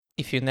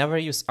If you never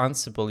use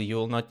Ansible, you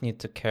will not need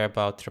to care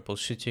about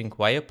troubleshooting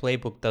why your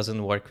playbook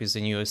doesn't work with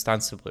the newest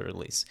Ansible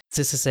release.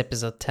 This is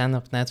episode 10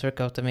 of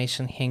Network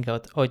Automation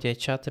Hangout audio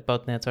chat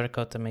about network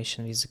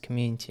automation with the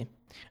community.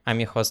 I'm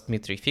your host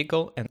Dmitry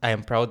Figel, and I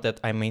am proud that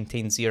I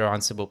maintain 0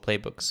 Ansible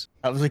playbooks.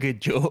 That was a good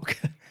joke.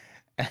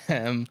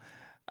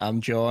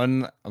 I'm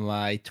John.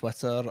 My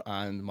Twitter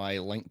and my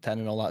LinkedIn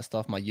and all that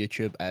stuff, my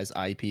YouTube is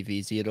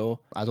IPv0.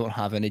 I don't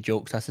have any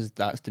jokes.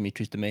 That's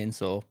Dimitri's domain.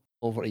 So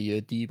over to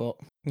you, Dbot.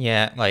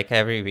 Yeah, like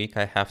every week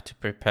I have to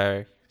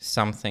prepare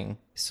something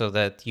so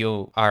that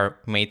you are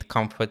made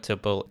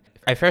comfortable.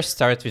 I first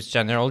start with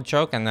general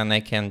joke and then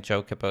I can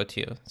joke about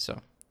you. So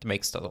it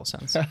makes total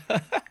sense.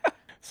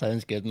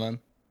 Sounds good, man.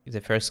 The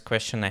first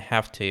question I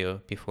have to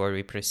you before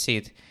we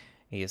proceed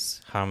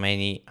is how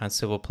many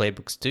Ansible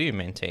playbooks do you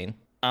maintain?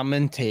 I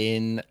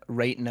maintain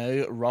right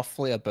now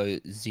roughly about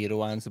 0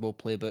 Ansible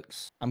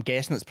playbooks. I'm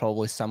guessing it's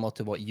probably similar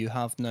to what you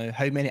have now.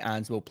 How many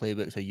Ansible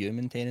playbooks are you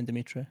maintaining,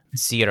 Dimitri?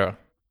 0.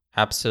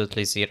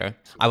 Absolutely 0.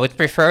 I would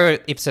prefer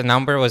if the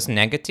number was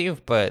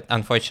negative, but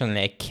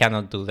unfortunately I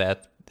cannot do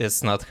that.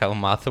 That's not how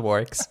math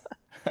works.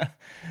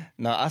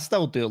 No, I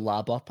still do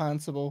lab up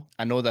Ansible.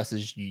 I know this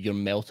is you're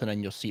melting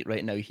in your seat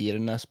right now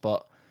hearing this,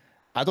 but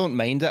I don't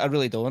mind it. I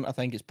really don't. I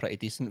think it's pretty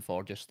decent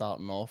for just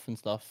starting off and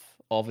stuff.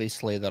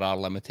 Obviously, there are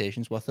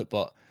limitations with it,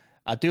 but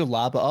I do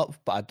lab it up,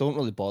 but I don't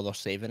really bother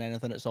saving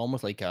anything. It's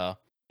almost like I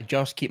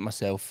just keep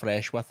myself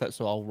fresh with it.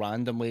 So I'll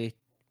randomly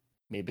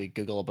maybe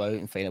Google about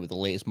and find out what the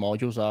latest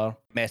modules are,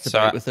 mess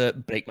about with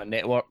it, break my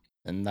network,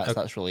 and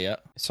that's really it.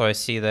 So I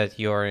see that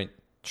you're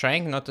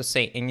trying not to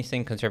say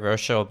anything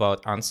controversial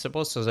about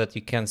Ansible so that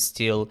you can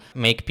still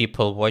make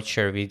people watch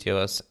your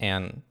videos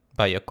and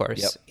buy your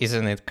course. Yep.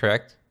 Isn't it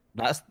correct?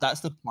 That's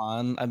the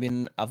plan. I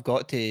mean, I've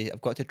got to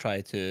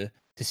try to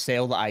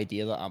sell the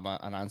idea that I'm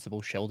an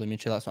Ansible shell,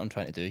 Dimitri. That's what I'm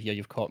trying to do here.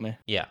 You've caught me.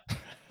 Yeah.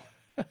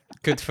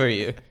 Good for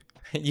you.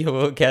 You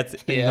will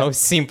get no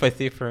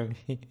sympathy from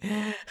me.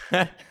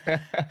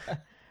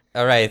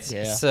 All right.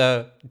 Yeah.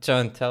 So,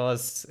 John, tell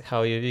us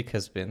how your week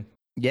has been.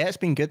 Yeah, it's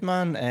been good,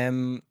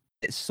 man.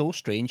 It's so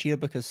strange here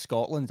because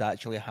Scotland's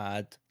actually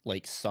had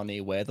like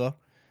sunny weather.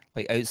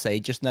 Like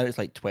outside just now, it's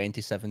like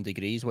 27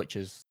 degrees,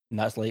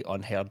 that's like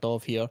unheard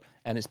of here.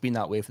 And it's been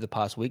that way for the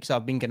past week. So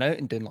I've been going out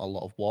and doing a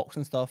lot of walks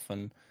and stuff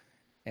and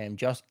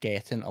just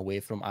getting away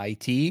from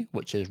IT,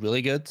 which is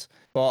really good.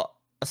 But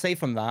aside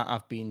from that,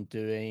 I've been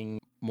doing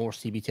more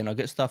CBT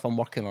Nugget stuff. I'm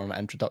working on an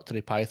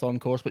introductory Python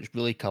course, which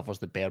really covers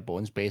the bare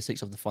bones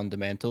basics of the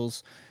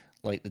fundamentals,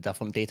 like the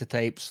different data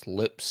types,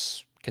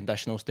 loops,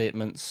 conditional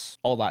statements,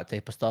 all that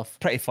type of stuff.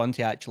 Pretty fun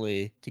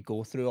to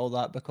go through all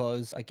that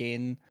because,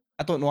 again,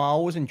 I don't know, I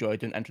always enjoy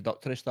doing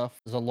introductory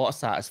stuff. There's a lot of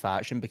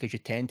satisfaction because you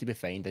tend to be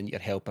finding you're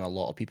helping a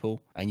lot of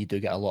people and you do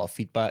get a lot of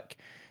feedback.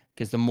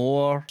 Because the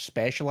more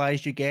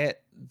specialized you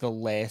get, the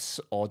less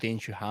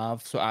audience you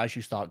have. So as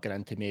you start getting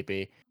into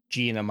maybe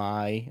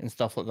GNMI and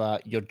stuff like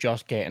that, you're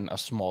just getting a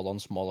smaller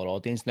and smaller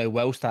audience. Now,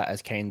 whilst that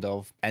is kind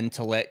of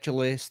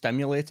intellectually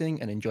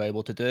stimulating and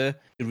enjoyable to do,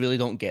 you really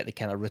don't get the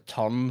kind of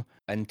return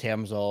in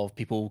terms of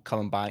people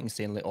coming back and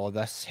saying like, oh,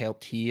 this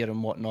helped here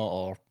and whatnot,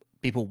 or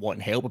people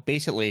wanting help. But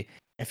basically,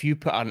 if you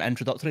put an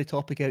introductory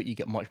topic out, you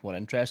get much more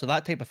interest. So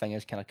that type of thing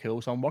is kind of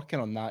cool. So I'm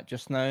working on that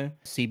just now.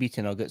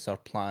 CBT Nuggets are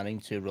planning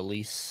to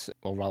release,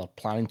 or rather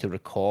planning to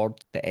record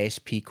the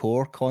SP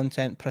Core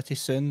content pretty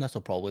soon. This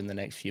will probably in the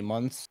next few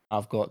months.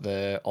 I've got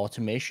the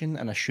automation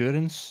and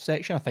assurance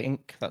section. I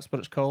think that's what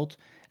it's called.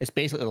 It's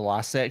basically the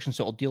last section.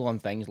 So it'll deal on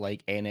things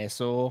like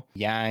NSO,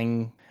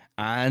 Yang,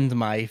 and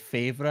my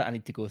favorite, I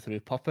need to go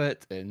through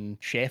Puppet and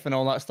Chef and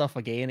all that stuff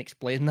again,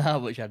 explain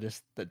that,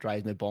 that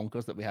drives me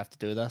bonkers that we have to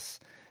do this.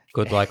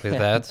 Good luck with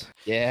that.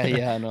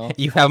 Yeah, I know.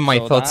 You have my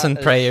thoughts and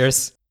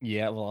prayers.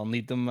 Yeah, well, I'll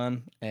need them,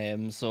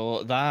 man.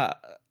 So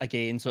that,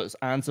 again, so it's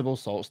Ansible,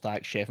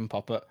 SaltStack, Chef, and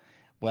Puppet,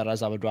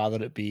 whereas I would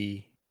rather it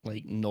be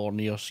like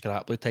Normie or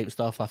Scraply type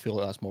stuff. I feel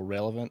like that's more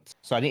relevant.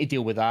 So I need to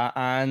deal with that.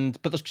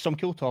 But there's some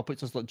cool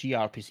topics. There's like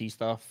gRPC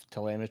stuff,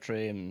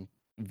 telemetry, and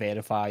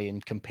verify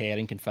and compare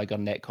and configure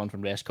netconf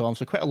and restconf.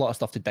 So quite a lot of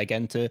stuff to dig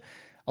into.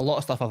 A lot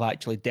of stuff I've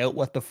actually dealt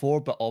with before,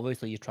 but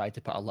obviously you try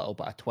to put a little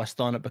bit of twist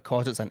on it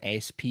because it's an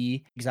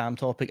SP exam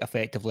topic.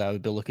 Effectively, I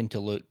would be looking to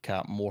look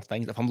at more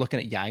things. If I'm looking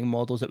at Yang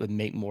models, it would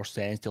make more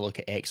sense to look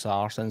at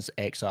XR since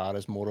XR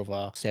is more of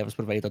a service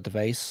provider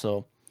device.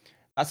 So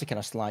that's the kind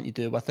of slant you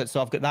do with it.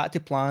 So I've got that to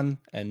plan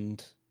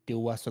and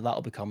deal with. So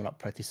that'll be coming up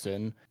pretty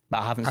soon. But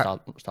I haven't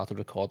started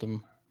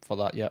recording for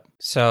that yet.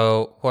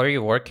 So what are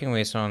you working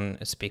with on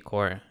SP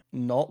Core?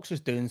 Knox is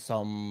doing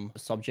some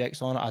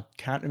subjects on it. I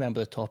can't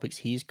remember the topics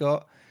he's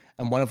got.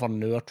 And one of our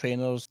newer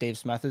trainers, Dave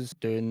Smith, is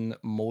doing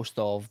most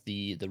of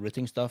the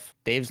routing stuff.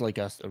 Dave's like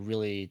a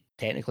really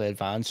technically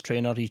advanced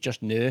trainer. He's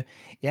just new.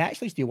 He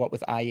actually used to work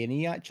with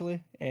INE,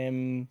 actually.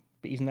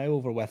 But he's now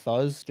over with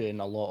us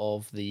doing a lot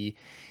of the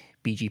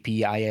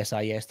BGP,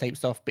 ISIS type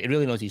stuff. But he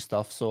really knows his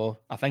stuff. So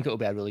I think it'll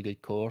be a really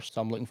good course.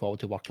 So I'm looking forward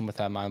to working with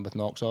him and with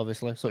Knox,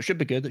 obviously. So it should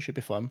be good. It should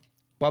be fun.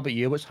 What about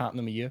you? What's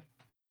happening with you?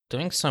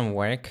 Doing some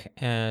work.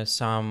 I'm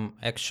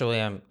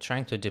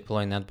trying to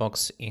deploy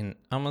Netbox in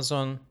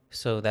Amazon.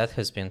 So that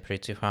has been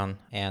pretty fun,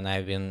 and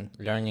I've been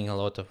learning a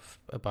lot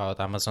about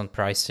Amazon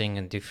pricing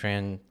and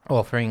different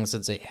offerings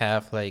that they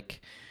have,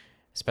 like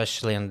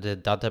especially on the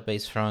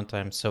database front.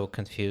 I'm so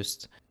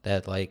confused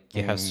that like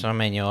you have so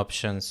many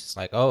options. It's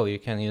like, oh, you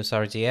can use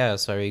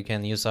RDS or you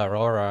can use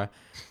Aurora.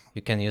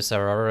 You can use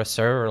Aurora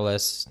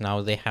serverless.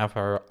 Now they have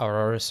our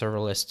Aurora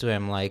serverless too.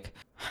 I'm like,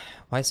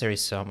 why is there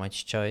so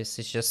much choice?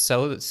 It's just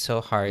so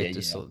Yeah, hard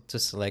yeah. to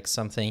select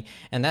something,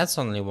 and that's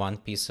only one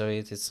piece of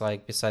it. It's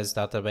like besides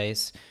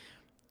database,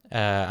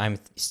 I'm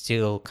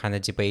still kind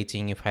of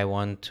debating if I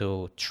want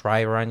to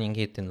try running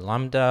it in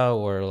Lambda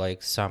or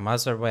like some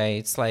other way.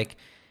 It's like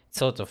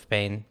it's a lot of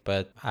pain,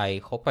 but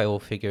I hope I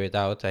will figure it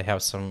out. I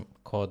have some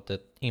code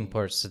that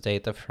imports the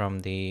data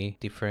from the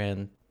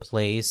different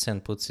place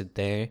and puts it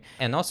there.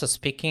 And also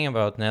speaking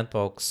about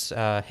Netbox,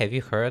 have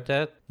you heard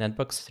that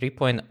Netbox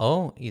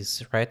 3.0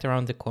 is right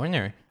around the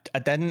corner? I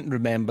didn't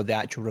remember the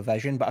actual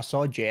revision, but I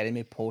saw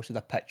Jeremy posted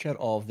a picture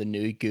of the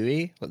new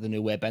GUI, like the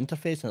new web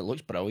interface, and it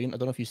looks brilliant. I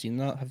don't know if you've seen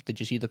that. Did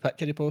you see the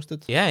picture he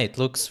posted? Yeah, it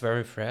looks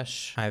very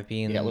fresh. Yeah,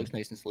 it looks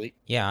nice and sleek.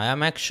 Yeah,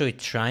 I'm actually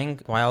trying,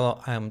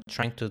 while I'm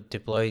trying to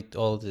deploy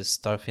all this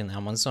stuff in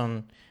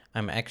Amazon,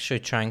 I'm actually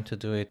trying to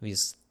do it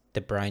with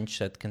the branch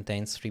that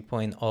contains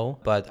 3.0,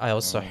 but I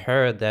also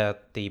heard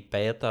that the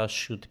beta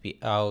should be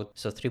out.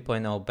 So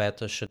 3.0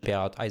 beta should be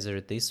out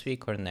either this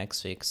week or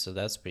next week. So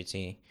that's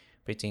pretty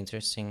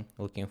interesting.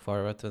 Looking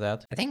forward to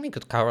that. I think we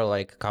could cover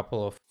like a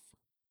couple of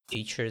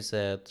features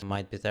that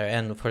might be there.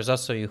 And for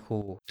those of you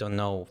who don't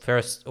know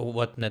first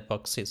what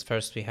Netbox is,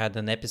 first we had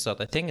an episode,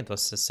 I think it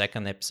was the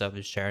second episode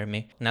with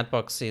Jeremy.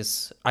 Netbox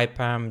is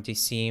IPAM,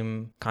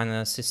 DSIM kind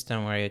of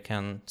system where you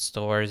can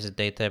store the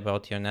data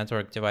about your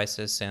network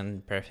devices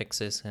and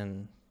prefixes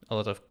and a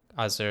lot of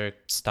other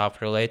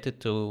stuff related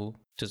to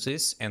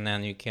this, and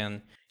then you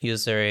can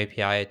use their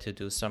API to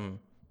do some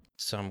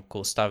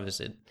cool stuff with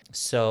it.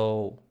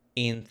 So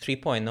in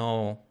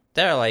 3.0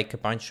 there are like a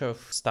bunch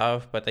of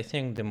stuff, but I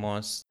think the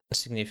most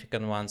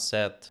significant ones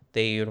that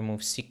they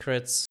remove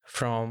secrets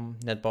from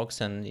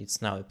Netbox and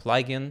it's now a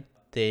plugin.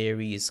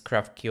 There is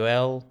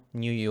GraphQL,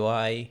 new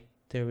UI.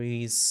 There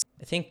is,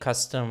 I think,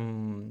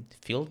 custom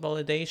field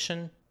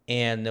validation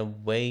and a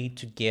way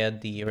to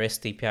get the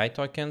REST API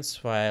tokens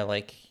via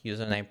like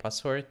username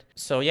password.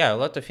 So yeah, a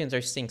lot of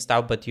interesting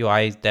stuff, but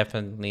UI is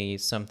definitely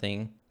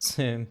something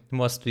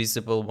most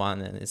visible one,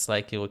 and it's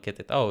like you look at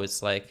it, oh,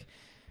 it's like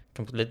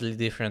completely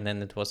different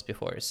than it was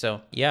before.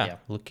 So yeah,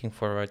 looking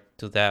forward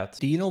to that.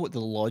 Do you know what the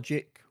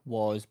logic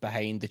was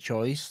behind the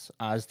choice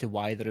as to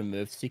why they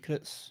removed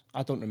secrets?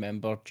 I don't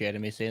remember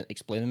Jeremy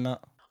explaining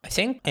that. I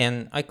think,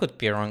 and I could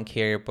be wrong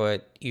here,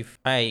 but if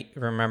I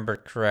remember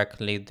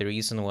correctly, the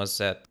reason was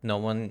that no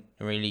one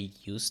really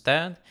used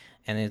that,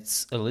 and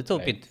it's a little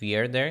bit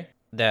weirder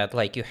that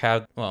like you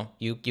have, well,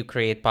 you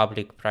create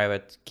public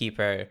private key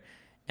pair,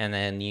 and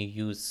then you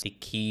use the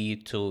key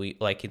to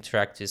like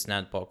interact with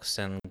Netbox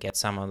and get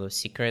some of those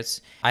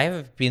secrets. I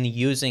have been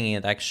using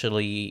it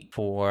actually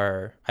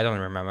for, I don't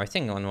remember, I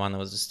think on one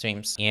of the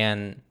streams,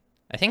 and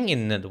I think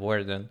in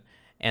Netwarden,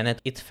 and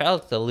it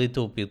felt a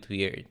little bit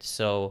weird.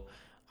 So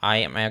I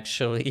am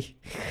actually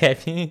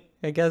happy,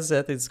 I guess,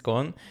 that it's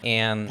gone.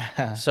 And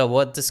so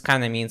what this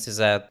kind of means is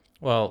that,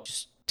 well,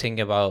 just think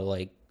about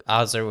like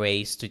other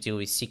ways to deal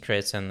with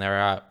secrets, and there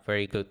are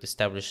very good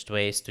established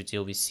ways to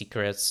deal with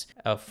secrets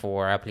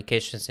for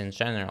applications in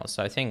general.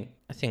 So I think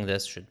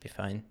this should be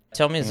fine.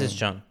 Tell me this,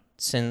 John.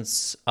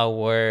 Since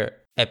our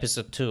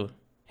episode 2,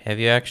 have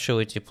you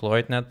actually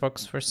deployed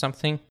Netbox for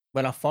something?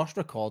 When I first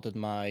recorded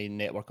my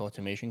network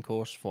automation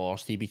course for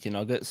CBT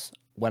Nuggets,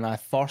 when I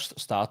first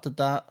started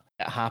that,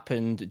 it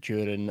happened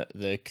during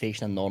the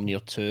creation of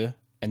Nornir 2,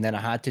 and then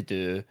I had to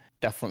do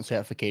different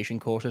certification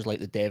courses like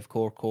the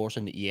DevCore course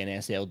and the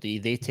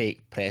ENSLD. They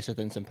take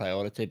precedence and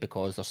priority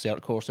because they're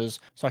cert courses.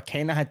 So I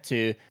kind of had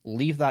to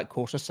leave that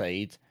course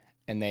aside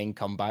and then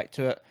come back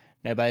to it.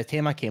 Now, by the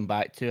time I came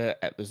back to it,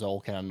 it was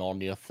all kind of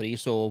Nornir 3.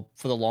 So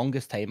for the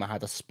longest time, I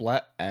had a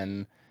split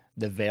in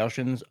the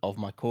versions of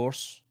my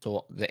course.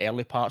 So the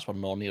early parts were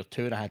Nornir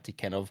 2, and I had to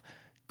kind of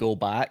go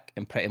back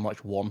and pretty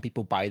much warn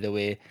people, by the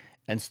way,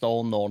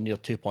 install Nornir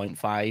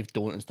 2.5,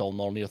 don't install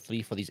Nornir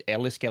 3 for these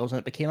early skills, and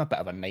it became a bit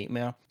of a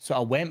nightmare. So I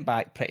went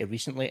back pretty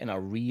recently and I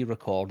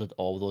re-recorded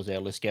all those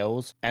early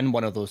skills. In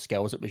one of those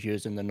skills, it was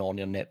using the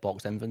Nornir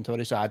Netbox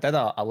inventory. So I did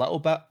a little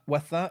bit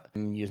with that,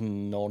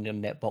 using Nornir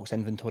Netbox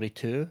inventory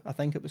 2, I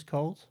think it was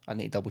called. I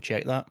need to double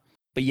check that.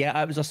 But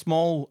yeah, it was a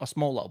small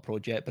little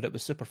project, but it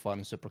was super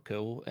fun, super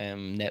cool.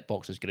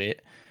 Netbox is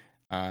great,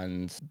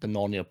 and the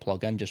Nornir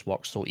plugin just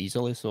works so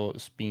easily. So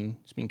it's been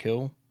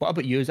cool. What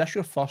about you? Is this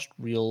your first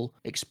real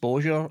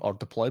exposure or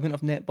deployment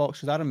of Netbox?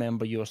 Because I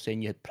remember you were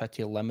saying you had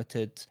pretty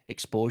limited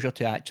exposure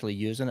to actually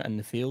using it in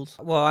the field.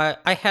 Well,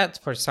 I had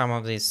for some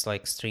of these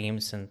like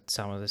streams and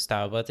some of the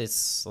stuff, but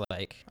it's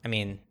like, I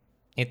mean,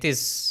 it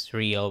is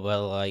real,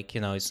 but like,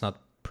 you know, it's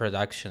not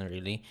production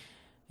really.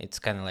 It's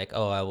kind of like,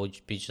 oh, I would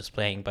be just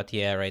playing. But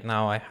yeah, right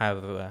now I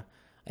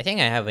I think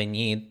I have a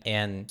need.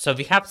 And so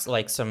we have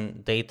like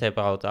some data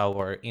about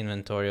our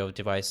inventory of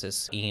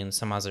devices in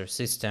some other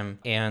system,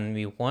 and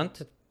we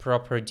wanted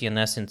proper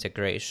DNS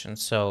integration.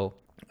 So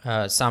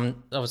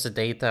some of the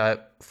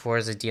data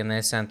for the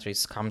DNS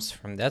entries comes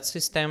from that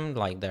system.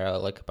 Like there are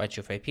like a bunch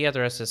of IP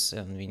addresses,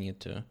 and we need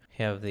to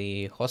have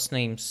the host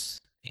names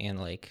and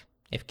like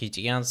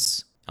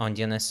FQDNs on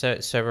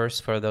DNS servers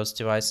for those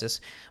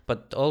devices.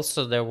 But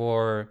also there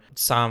were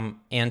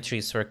some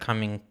entries were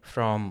coming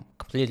from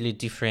completely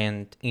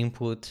different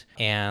input,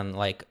 and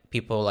like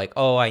people like,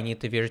 oh, I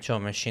need a virtual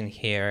machine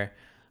here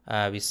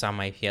with some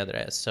IP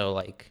address. So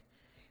like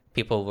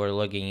people were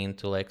logging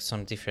into like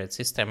some different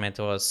system. It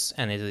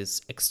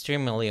is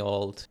extremely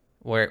old,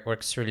 where it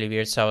works really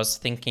weird. So I was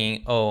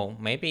thinking, oh,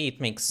 maybe it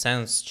makes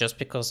sense just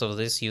because of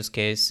this use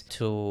case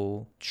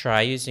to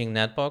try using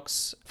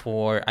Netbox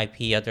for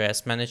IP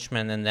address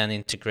management and then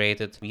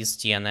integrate it with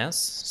DNS.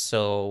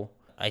 So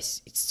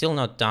it's still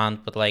not done,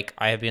 but like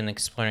I have been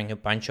exploring a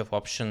bunch of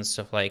options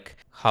of like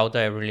how do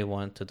I really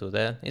want to do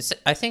that.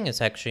 I think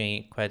it's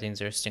actually quite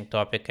interesting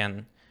topic,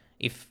 and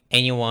if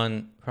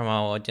anyone from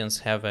our audience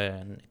have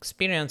an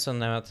experience on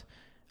that,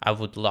 I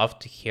would love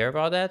to hear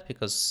about that,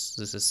 because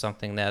this is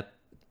something that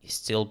is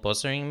still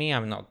bothering me.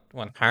 I'm not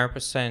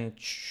 100%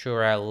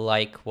 sure I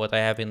like what I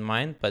have in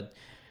mind, but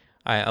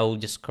I will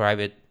describe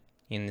it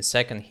in a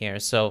second here.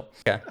 So,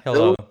 yeah,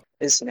 hello.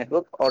 Is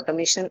network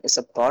automation is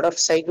a part of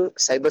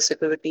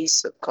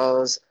cybersecurity?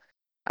 Because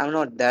I'm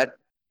not that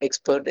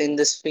expert in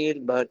this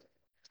field, but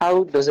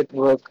how does it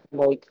work?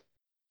 Like,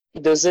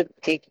 does it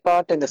take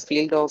part in the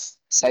field of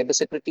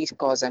cybersecurity?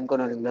 Because I'm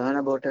gonna learn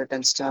about it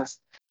and stuff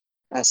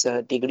as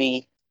a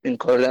degree in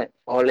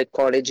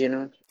college, you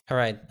know. All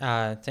right.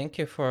 Thank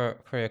you for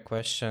your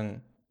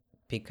question,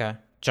 Pika.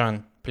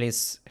 John,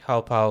 please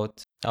help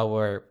out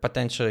our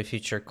potentially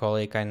future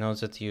colleague. I know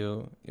that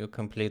you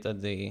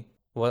completed the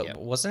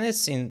wasn't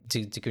it in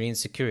degree in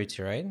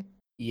security, right?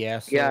 Yeah.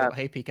 So Yeah.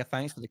 hey, Pika,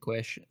 thanks for the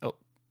question.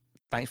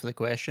 Thanks for the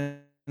question.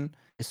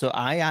 So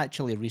I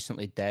actually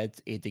recently did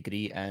a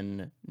degree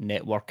in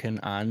networking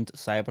and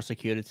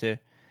cybersecurity.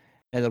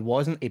 Now, there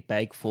wasn't a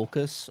big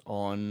focus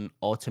on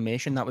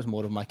automation. That was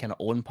more of my kind of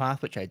own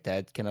path, which I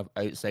did kind of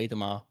outside of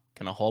my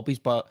kind of hobbies.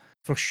 But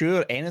for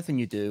sure, anything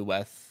you do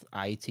with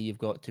IT, you've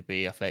got to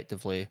be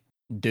effectively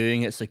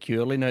doing it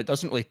securely. Now, it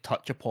doesn't really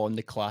touch upon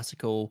the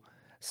classical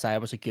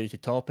cybersecurity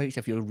topics.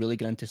 If you're really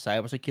getting into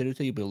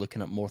cybersecurity, you'll be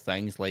looking at more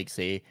things like,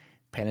 say,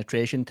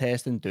 penetration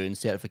testing, doing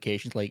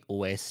certifications like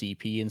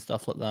OSCP and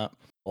stuff like that,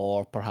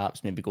 or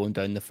perhaps maybe going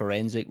down the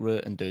forensic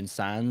route and doing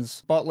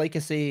SANS. But like I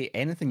say,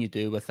 anything you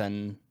do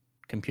within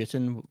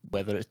computing,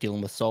 whether it's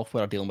dealing with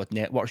software or dealing with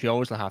networks, you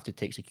always have to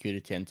take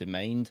security into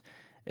mind.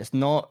 It's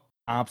not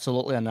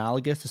absolutely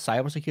analogous to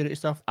cybersecurity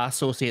stuff. I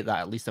associate that,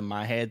 at least in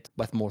my head,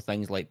 with more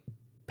things like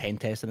pen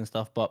testing and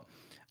stuff. But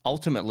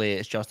ultimately,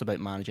 it's just about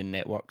managing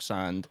networks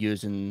and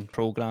using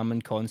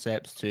programming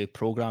concepts to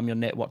program your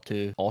network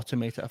to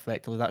automate it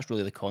effectively. That's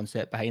really the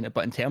concept behind it.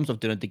 But in terms of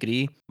doing a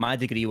degree, my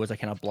degree was a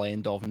kind of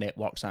blend of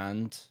networks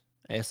and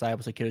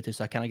cybersecurity,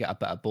 so I kind of get a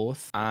bit of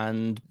both.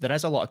 And there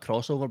is a lot of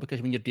crossover,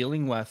 because when you're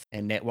dealing with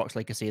networks,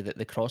 like I say, that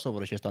the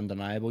crossover is just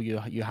undeniable.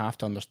 You have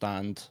to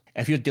understand,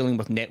 if you're dealing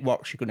with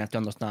networks, you're going to have to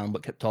understand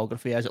what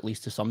cryptography is, at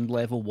least to some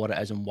level, what it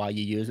is and why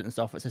you use it and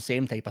stuff. It's the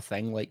same type of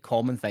thing. Like,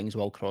 common things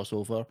will cross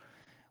over,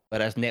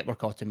 whereas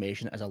network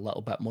automation is a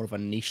little bit more of a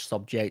niche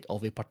subject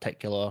of a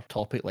particular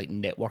topic like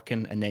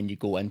networking, and then you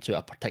go into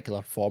a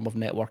particular form of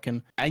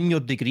networking. In your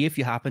degree, if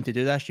you happen to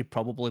do this, you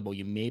probably, well,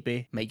 you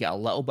maybe might get a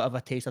little bit of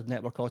a taste of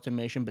network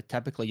automation, but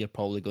typically you're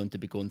probably going to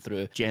be going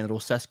through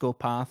general Cisco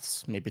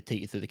paths, maybe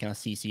take you through the kind of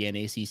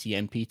CCNA,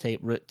 CCNP type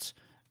routes,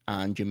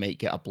 and you might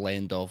get a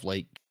blend of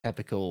like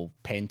typical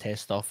pen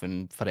test stuff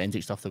and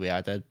forensic stuff the way I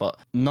did, but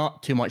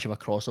not too much of a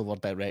crossover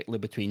directly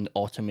between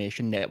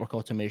automation, network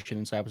automation,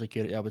 and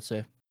cybersecurity, I would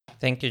say.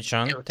 Thank you,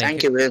 John.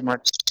 Thank you very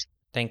much.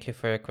 Thank you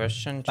for your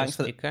question, Thanks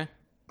for Jessica.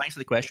 Thanks for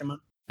the question, man.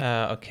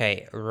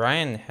 Okay,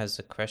 Ryan has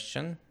a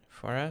question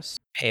for us.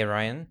 Hey,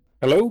 Ryan.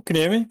 Hello, can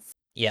you hear me?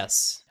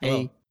 Yes.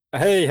 Hey.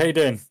 Hey, how you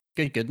doing?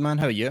 Good, man.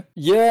 How are you?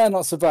 Yeah,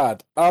 not so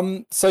bad.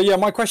 So yeah,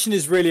 my question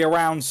is really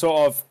around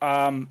sort of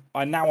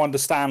I now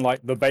understand like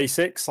the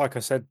basics, like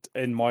I said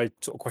in my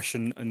sort of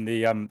question in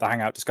the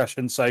Hangout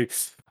discussion. So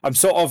I'm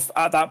sort of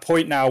at that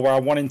point now where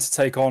I'm wanting to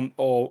take on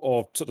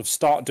or sort of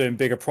start doing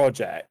bigger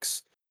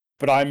projects,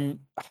 but I'm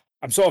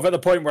sort of at the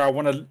point where I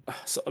want to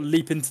sort of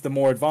leap into the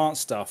more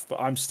advanced stuff, but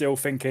I'm still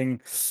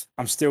thinking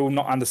I'm still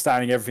not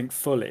understanding everything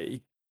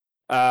fully.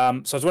 So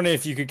I was wondering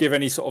if you could give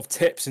any sort of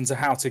tips into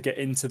how to get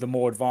into the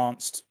more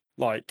advanced,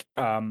 like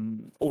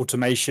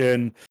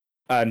automation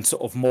and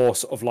sort of more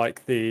sort of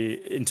like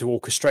into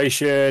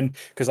orchestration,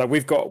 because like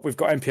we've got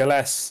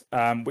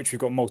MPLS, which we've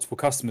got multiple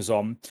customers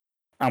on,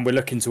 and we're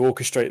looking to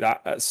orchestrate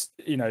that as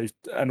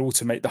and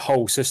automate the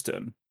whole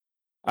system.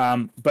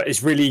 But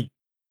it's really,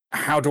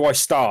 how do I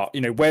start?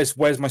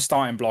 Where's my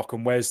starting block,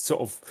 and where's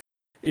sort of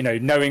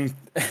knowing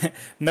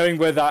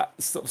where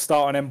that sort of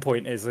start and end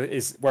point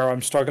is where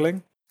I'm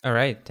struggling. All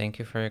right. Thank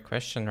you for your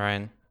question,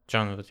 Ryan.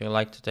 John, would you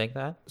like to take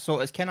that? So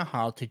it's kind of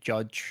hard to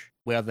judge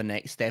where the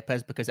next step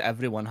is because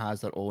everyone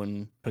has their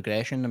own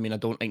progression. I mean, I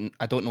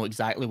don't know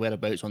exactly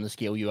whereabouts on the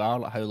scale you are,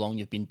 like how long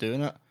you've been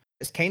doing it.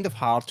 It's kind of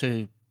hard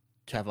to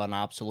have an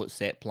absolute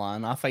set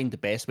plan. I find the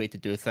best way to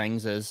do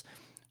things is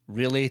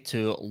really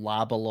to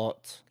lab a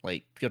lot.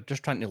 Like if you're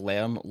just trying to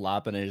learn,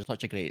 labbing is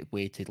such a great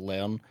way to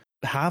learn.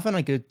 Having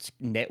a good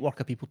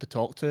network of people to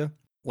talk to.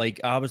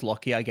 Like I was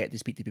lucky, I get to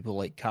speak to people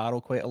like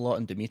Carol quite a lot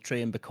and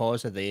Dimitri, and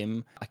because of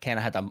them, I kind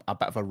of had a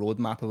bit of a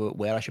roadmap about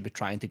where I should be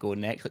trying to go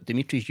next. Like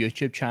Dimitri's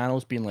YouTube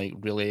channel's been like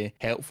really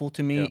helpful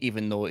to me, Yeah.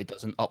 even though it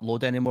doesn't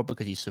upload anymore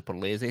because he's super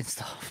lazy and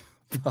stuff.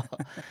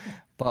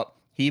 but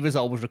he was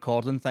always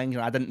recording things,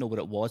 and I didn't know what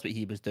it was, what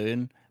he was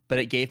doing. But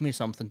it gave me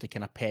something to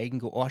kind of peg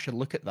and go, oh, I should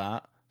look at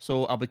that.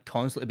 So I would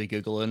constantly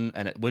be Googling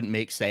and it wouldn't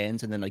make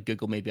sense. And then I'd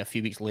Google maybe a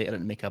few weeks later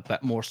and make a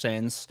bit more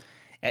sense.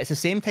 It's the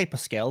same type of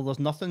skill. There's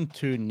nothing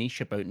too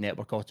niche about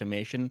network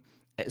automation.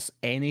 It's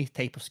any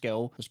type of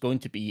skill. There's going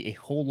to be a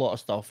whole lot of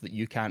stuff that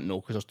you can't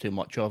know because there's too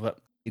much of it.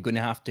 You're going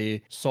to have to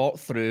sort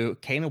through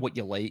kind of what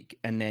you like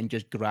and then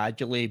just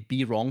gradually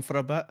be wrong for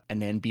a bit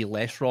and then be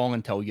less wrong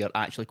until you're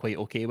actually quite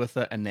okay with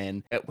it. And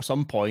then at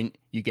some point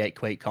you get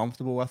quite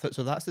comfortable with it.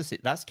 So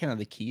that's kind of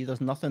the key.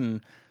 There's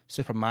nothing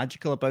super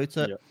magical about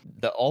it. Yeah.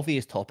 The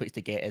obvious topics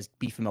to get is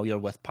be familiar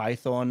with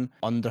Python,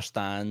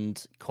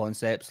 understand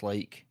concepts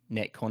like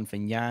netconf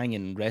and Yang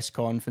and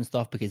RESTconf and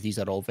stuff, because these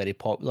are all very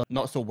popular,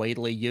 not so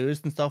widely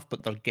used and stuff,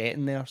 but they're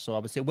getting there. So I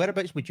would say,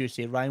 whereabouts would you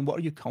say, Ryan? What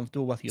are you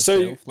comfortable with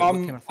yourself? So Like, what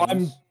kind of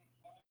things?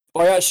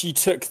 I actually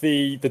took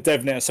the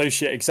DevNet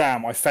Associate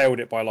exam. I failed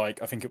it by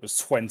like I think it was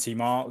 20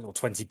 marks or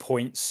 20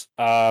 points.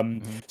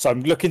 So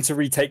I'm looking to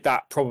retake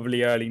that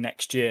probably early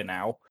next year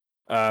now,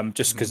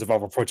 just because of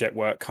other project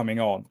work coming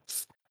on.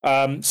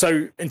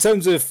 So in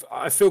terms of,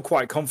 I feel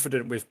quite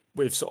confident with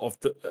sort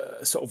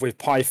of with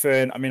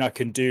Python. I mean, I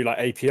can do like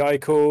API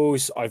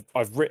calls.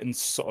 I've written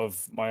sort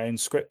of my own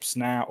scripts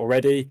now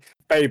already,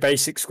 very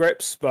basic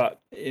scripts, but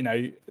you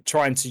know,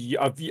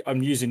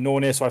 I'm using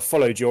Nornir, so I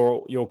followed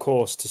your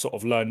course to sort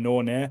of learn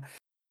Nornir.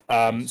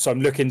 So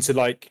I'm looking to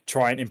like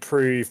try and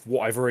improve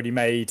what I've already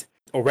made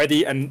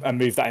already and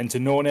move that into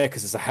Nornir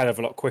because it's a hell of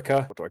a lot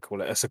quicker. What do I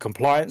call it? It's a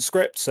compliance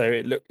script, so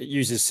it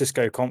uses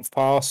Cisco Conf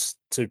Pass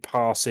to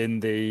pass in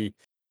the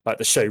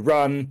show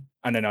run,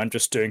 and then I'm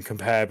just doing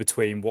compare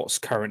between what's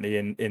currently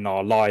in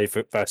our live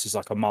versus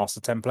like a master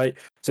template.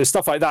 So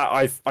stuff like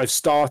that I've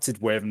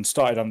started with and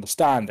started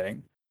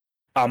understanding.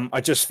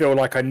 I just feel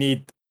like I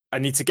need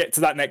to get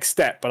to that next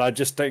step, but I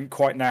just don't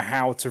quite know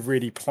how to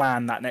really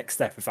plan that next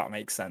step, if that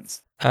makes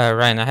sense.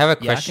 Ryan, I have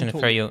a Yeah, I question can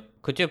for you.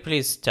 Could you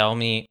please tell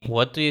me,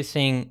 what do you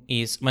think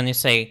is, when you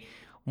say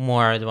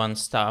more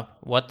advanced stuff,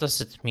 what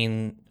does it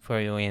mean for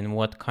you, and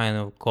what kind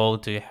of goal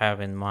do you have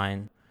in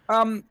mind?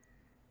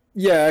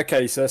 Yeah,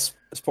 okay, so that's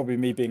probably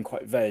me being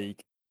quite vague.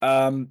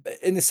 In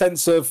the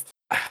sense of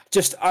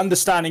just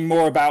understanding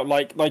more about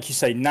like you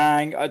say,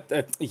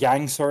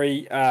 Yang,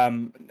 sorry,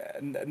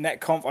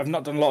 NetConf. I've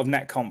not done a lot of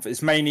NetConf.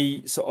 It's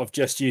mainly sort of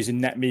just using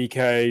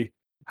NetMiko.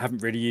 I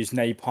haven't really used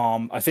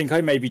Napalm. I think I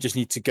maybe just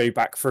need to go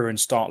back through and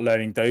start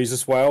learning those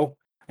as well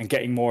and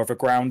getting more of a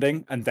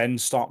grounding and then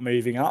start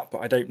moving up.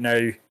 But I don't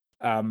know,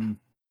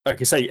 like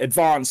I say,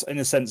 advance in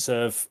the sense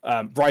of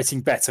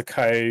writing better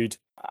code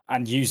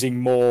and using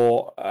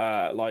more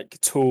like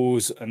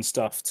tools and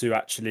stuff to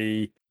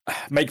actually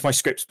make my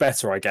scripts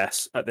better, I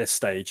guess, at this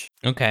stage.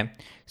 Okay,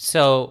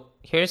 so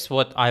here's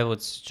what I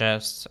would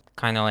suggest,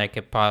 kind of like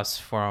a pass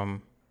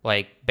from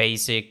like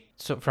basic,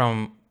 so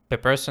from the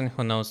person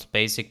who knows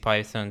basic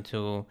Python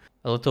to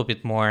a little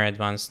bit more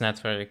advanced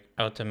network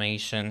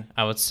automation.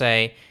 I would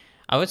say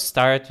I would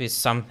start with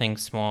something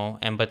small,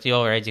 but you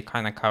already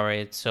kind of cover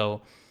it.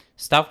 So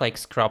stuff like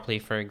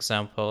Scraply, for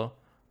example.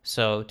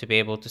 So to be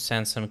able to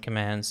send some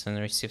commands and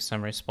receive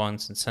some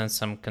response and send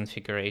some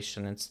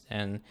configuration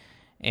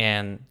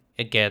and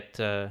get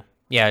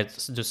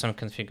do some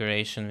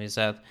configuration with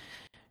that.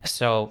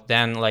 So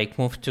then like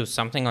move to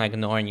something like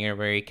Nornir,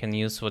 where you can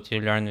use what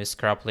you learn with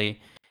Scraply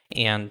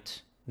and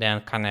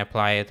then kind of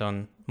apply it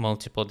on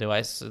multiple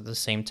devices at the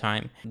same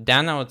time.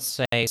 Then I would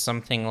say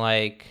something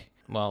like,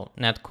 well,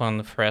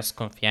 NetConf,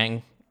 RESTconf,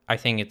 Yang. I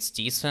think it's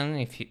decent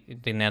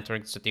if the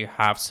networks that you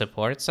have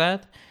supports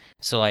that.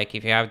 So like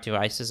if you have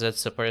devices that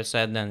support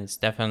that, then it's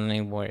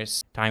definitely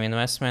worth time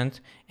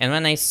investment. And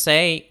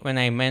when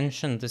I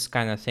mention this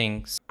kind of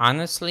things,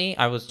 honestly,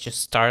 I would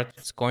just start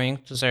going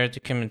to their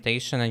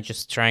documentation and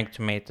just trying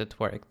to make it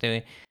work.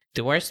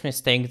 The worst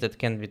mistake that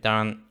can be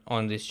done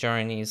on this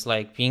journey is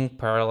like being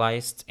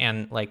paralyzed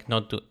and like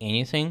not do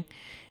anything.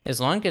 As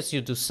long as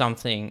you do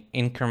something,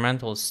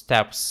 incremental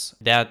steps,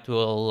 that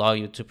will allow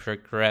you to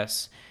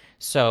progress.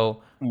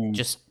 So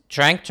just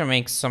trying to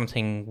make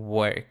something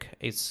work,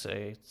 it's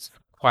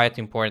quite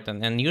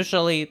important. And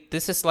usually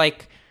this is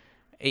like,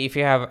 if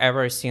you have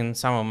ever seen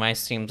some of my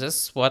streams,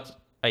 this is what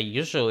I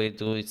usually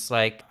do. It's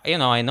like, you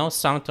know, I know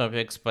some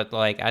topics, but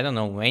like I don't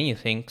know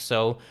anything.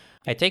 So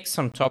I take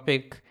some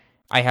topic,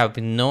 I have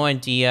no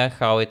idea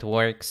how it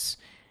works,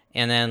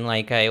 and then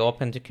like I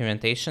open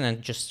documentation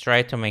and just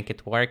try to make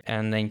it work,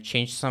 and then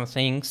change some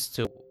things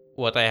to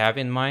what I have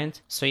in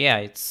mind. So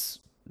yeah,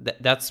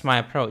 that's my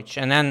approach.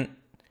 And then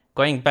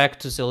going back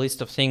to the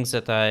list of things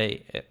that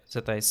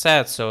I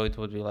said, so it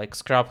would be like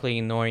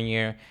Scraply,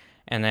 Nornir,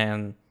 and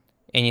then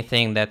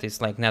anything that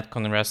is like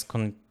netcon,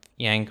 restcon,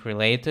 Yang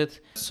related.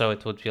 So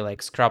it would be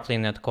like Scraply,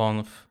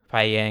 netconf,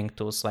 PyYang,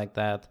 tools like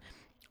that.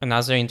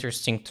 Another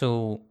interesting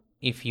tool,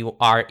 if you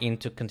are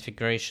into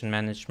configuration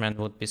management,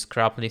 would be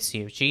Scraply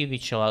CFG,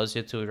 which allows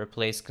you to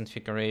replace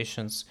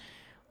configurations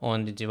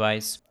on the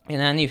device. And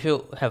then if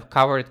you have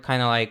covered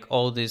kind of like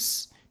all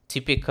these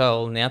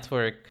typical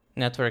network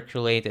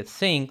related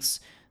things,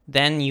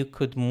 then you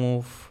could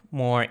move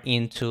more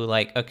into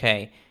like,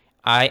 okay,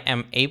 I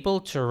am able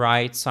to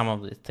write some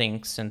of the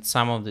things and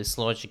some of this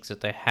logic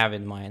that I have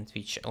in mind,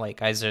 which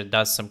like either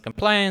does some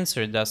compliance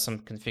or does some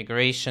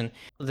configuration.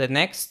 The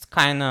next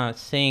kind of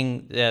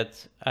thing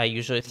that I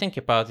usually think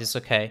about is,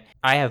 okay,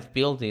 I have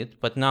built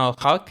it, but now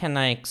how can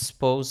I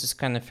expose this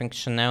kind of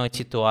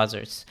functionality to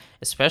others,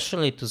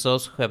 especially to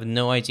those who have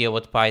no idea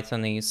what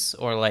Python is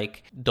or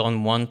like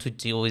don't want to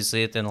deal with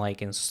it and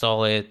like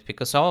install it,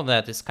 because all of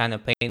that is kind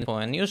of painful.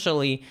 And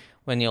usually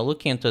when you're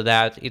looking into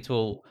that,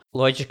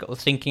 logical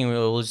thinking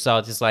will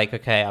result is like,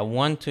 okay, I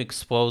want to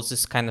expose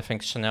this kind of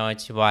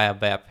functionality via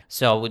web.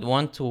 So I would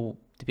want to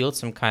build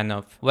some kind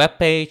of web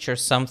page or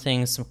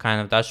something, some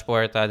kind of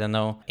dashboard, I don't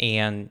know,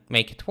 and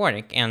make it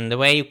work. And the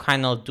way you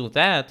kind of do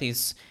that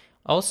is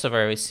also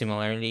very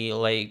similarly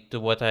like to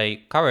what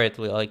I covered.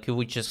 Like you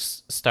would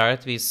just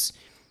start with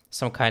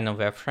some kind of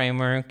web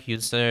framework,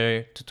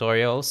 user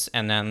tutorials,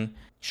 and then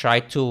try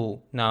to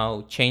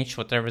now change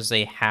whatever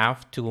they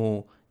have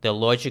to the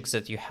logics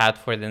that you had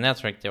for the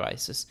network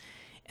devices.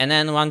 And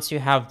then once you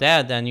have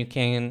that, then you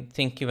can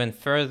think even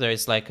further.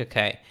 It's like,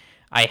 okay,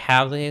 I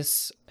have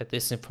this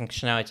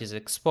functionality is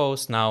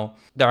exposed. Now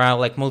there are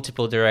like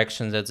multiple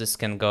directions that this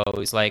can go.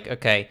 It's like,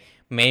 okay,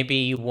 maybe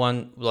you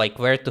want like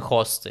where to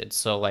host it.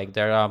 So like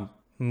there are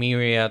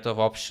myriad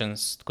of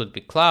options. It could be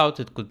cloud,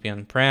 it could be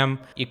on-prem.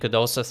 You could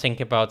also think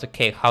about,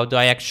 okay, how do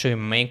I actually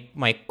make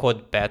my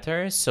code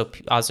better so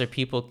other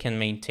people can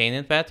maintain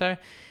it better?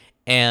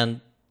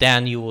 And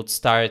then you would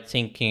start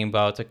thinking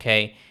about,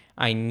 okay,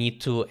 I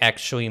need to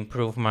actually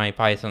improve my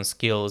Python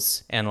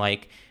skills and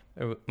like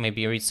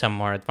maybe read some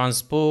more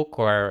advanced book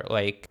or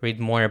like read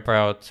more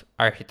about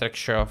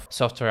architecture of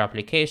software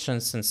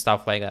applications and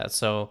stuff like that.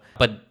 So,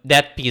 but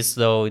that piece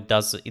though, it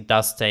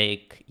does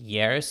take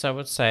years, I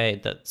would say.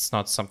 That's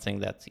not something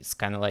that is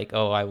kind of like,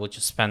 oh, I will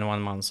just spend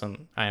 1 month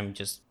and I'm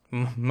just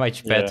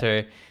much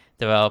better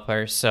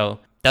developer. So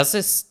does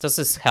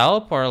this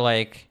help or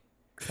like,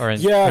 or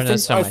not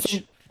so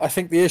much? I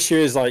think the issue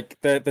is like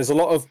there's a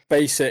lot of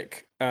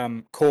basic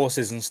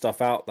courses and stuff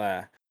out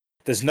there.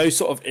 There's no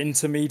sort of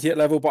intermediate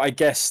level, but I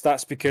guess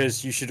that's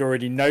because you should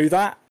already know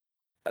that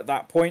at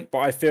that point. But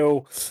I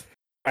feel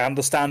I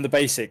understand the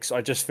basics.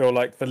 I just feel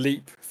like the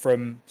leap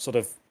from sort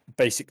of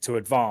basic to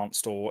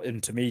advanced or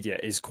intermediate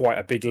is quite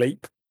a big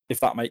leap, if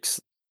that makes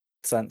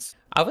sense.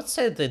 I would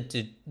say that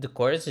the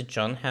course that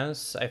John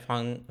has, I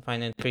find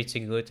it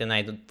pretty good, and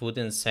I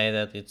wouldn't say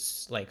that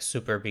it's like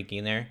super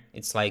beginner.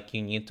 It's like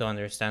you need to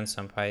understand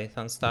some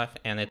Python stuff,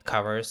 and it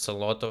covers a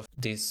lot of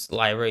these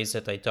libraries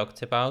that I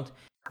talked about.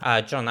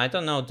 John, I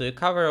don't know, do you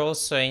cover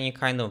also any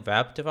kind of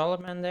web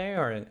development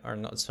there or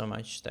not so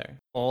much there?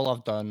 All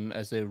I've done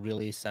is a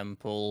really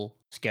simple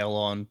skill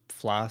on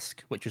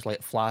Flask, which is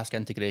like Flask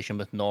integration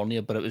with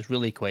Nornir, but it was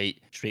really quite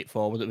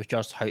straightforward. It was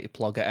just how to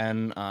plug it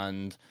in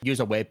and use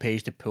a web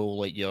page to pull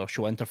like your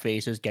show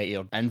interfaces, get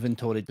your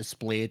inventory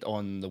displayed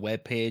on the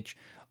web page,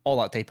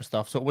 all that type of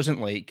stuff. So it wasn't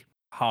like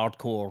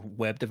hardcore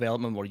web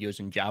development, we're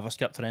using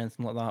JavaScript or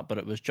anything like that, but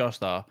it was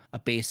just a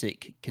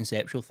basic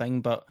conceptual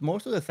thing. But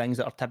most of the things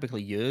that are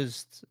typically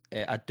used,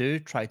 I do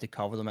try to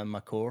cover them in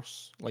my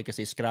course. Like I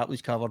say,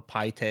 Scraply's covered,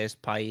 PyTest,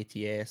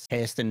 PyATS,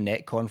 testing,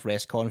 NetConf,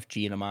 RESTconf,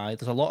 GNMI.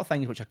 There's a lot of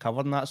things which are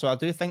covered in that. So I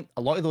do think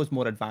a lot of those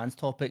more advanced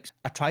topics,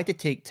 I try to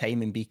take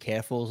time and be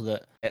careful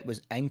that it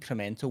was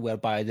incremental,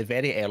 whereby the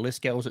very early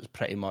skills, it's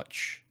pretty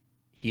much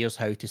here's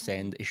how to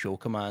send a show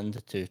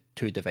command to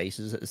 2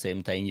 devices at the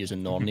same time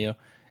using Nornir.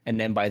 And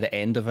then by the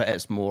end of it,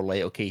 it's more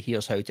like, okay,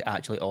 here's how to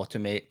actually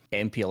automate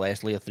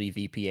MPLS layer 3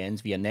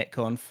 VPNs via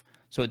NetConf.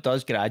 So it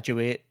does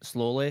graduate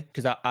slowly,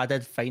 because I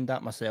did find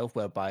that myself,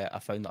 whereby I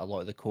found that a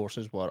lot of the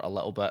courses were a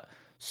little bit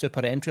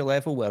super entry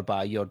level,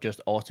 whereby you're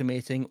just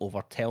automating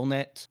over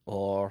Telnet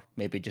or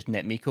maybe just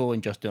NetMiko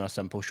and just doing a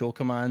simple show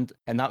command.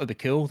 And that would be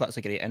cool. That's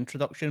a great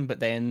introduction. But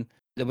then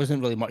there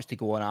wasn't really much to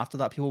go on after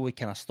that. People would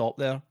kind of stop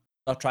there.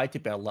 I tried to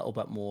be a little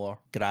bit more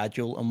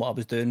gradual in what I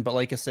was doing, but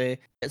like I say,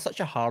 it's such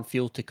a hard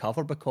field to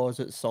cover because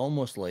it's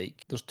almost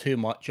like there's too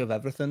much of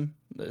everything.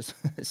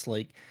 It's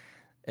like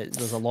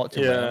there's a lot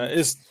to learn. It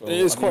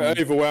is quite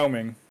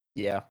overwhelming.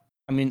 Yeah,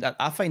 I mean,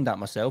 I find that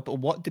myself. But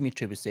what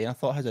Dimitri was saying, I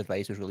thought his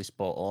advice was really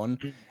spot on.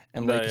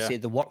 And like you say,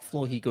 the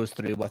workflow he goes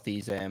through with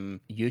these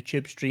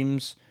YouTube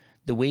streams,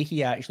 the way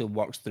he actually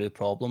works through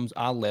problems,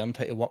 I learned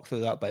how to work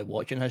through that by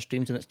watching his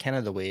streams, and it's kind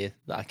of the way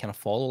that I kind of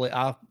follow. Like,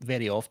 I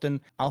very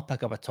often I'll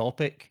pick up a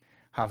topic,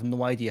 have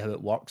no idea how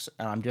it works,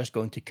 and I'm just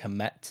going to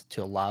commit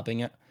to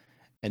labbing it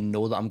and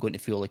know that I'm going to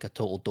feel like a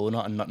total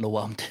donut and not know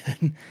what I'm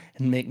doing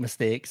and make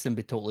mistakes and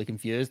be totally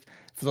confused.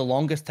 For the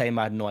longest time,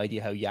 I had no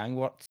idea how Yang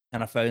worked,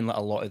 and I found that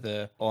a lot of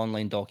the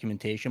online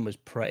documentation was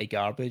pretty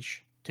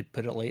garbage, to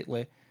put it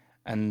lightly.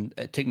 And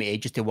it took me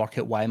ages to work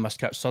out why my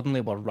scripts suddenly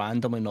were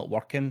randomly not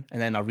working.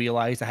 And then I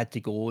realized I had to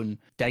go and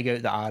dig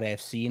out the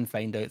RFC and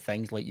find out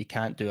things like you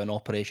can't do an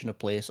operation of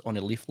place on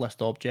a leaf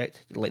list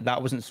object. Like, that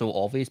wasn't so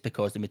obvious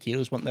because the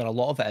materials weren't there. A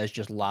lot of it is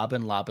just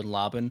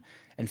labbing,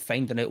 and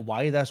finding out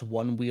why this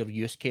one weird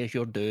use case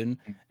you're doing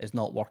is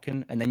not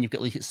working. And then you've got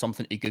at least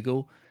something to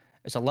Google.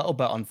 It's a little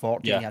bit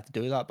unfortunate you have to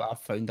do that, but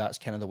I've found that's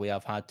kind of the way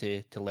I've had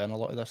to learn a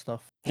lot of this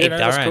stuff. Hey, no,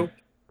 that's Darren. cool.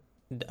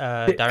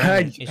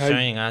 Darren is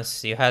joining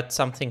us. You had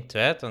something to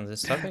add on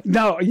this topic?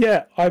 No,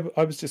 yeah, I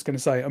was just going to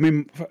say. I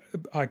mean,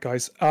 hi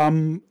guys.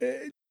 From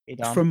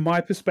my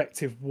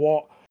perspective,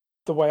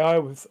 the way I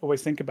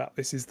always think about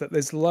this is that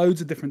there's loads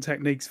of different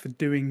techniques for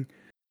doing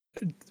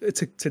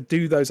to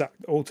do those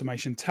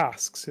automation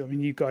tasks. I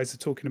mean, you guys are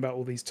talking about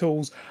all these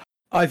tools.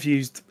 I've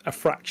used a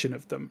fraction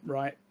of them,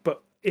 right?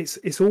 But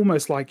it's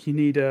almost like you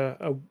need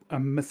a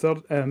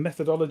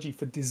methodology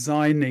for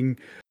designing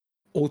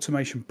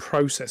automation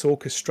process,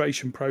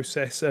 orchestration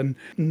process, and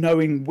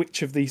knowing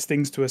which of these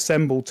things to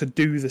assemble to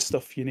do the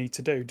stuff you need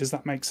to do. Does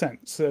that make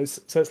sense? So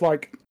it's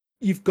like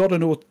you've got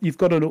an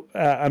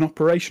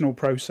operational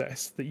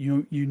process that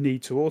you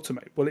need to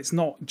automate. Well, it's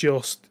not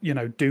just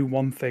do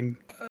one thing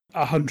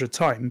 100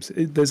 times.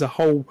 There's a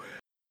whole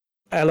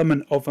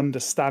element of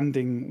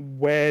understanding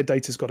where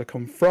data's got to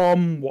come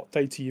from, what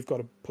data you've got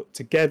to put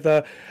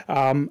together,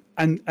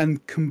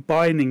 and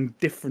combining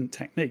different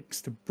techniques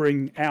to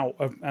bring out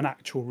an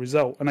actual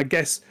result. And I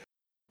guess,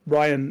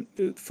 Ryan,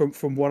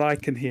 from what I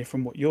can hear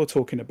from what you're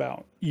talking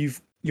about,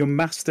 you're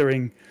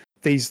mastering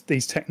these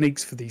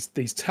techniques for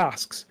these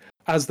tasks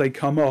as they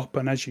come up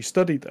and as you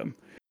study them.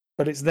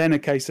 But it's then a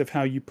case of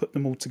how you put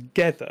them all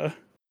together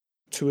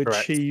to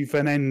achieve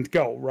an end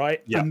goal,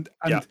 right? Yeah.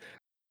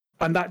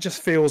 And that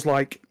just feels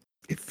like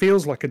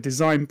a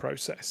design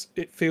process.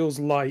 It feels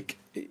like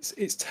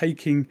it's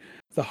taking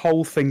the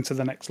whole thing to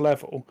the next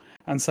level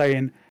and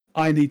saying,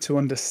 I need to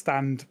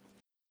understand,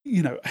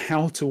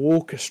 how to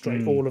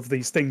orchestrate all of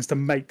these things to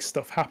make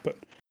stuff happen.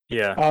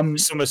 Yeah,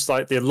 it's almost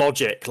like the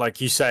logic, like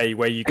you say,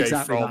 where you go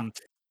from,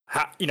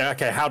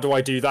 how do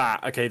I do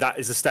that? Okay, that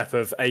is a step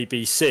of A,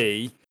 B,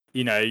 C,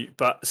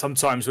 but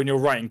sometimes when you're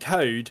writing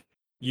code,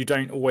 you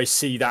don't always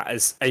see that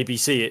as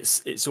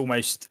ABC. It's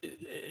almost,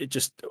 it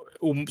just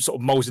all sort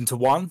of molds into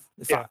one.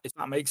 If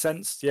that makes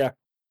sense. Yeah.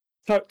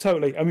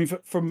 Totally. I mean,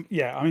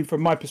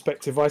 from my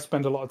perspective, I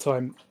spend a lot of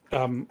time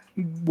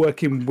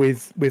working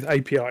with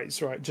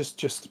APIs, right?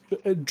 Just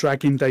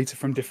dragging data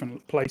from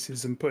different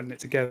places and putting it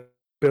together,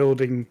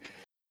 building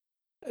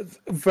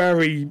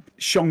very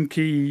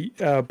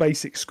shonky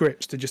basic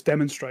scripts to just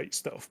demonstrate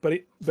stuff.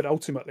 But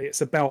ultimately,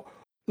 it's about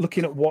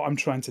looking at what I'm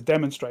trying to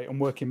demonstrate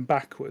and working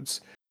backwards.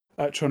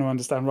 Trying to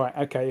understand, right,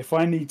 okay, if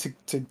I need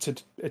to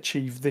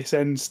achieve this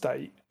end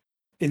state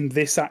in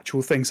this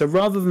actual thing. So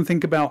rather than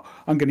think about,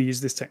 I'm going to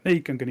use this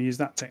technique, I'm going to use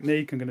that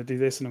technique, I'm going to do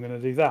this and I'm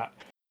going to do that,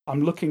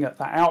 I'm looking at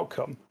that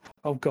outcome.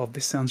 Oh God,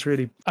 this sounds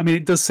really,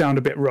 it does sound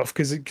a bit rough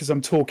because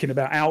I'm talking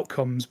about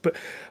outcomes, but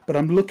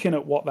I'm looking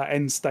at what that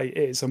end state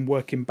is and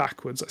working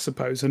backwards, I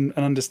suppose, and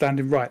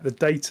understanding, right, the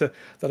data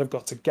that I've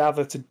got to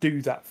gather to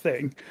do that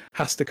thing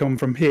has to come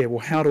from here. Well,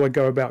 how do I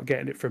go about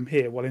getting it from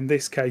here? Well, in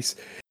this case,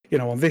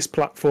 on this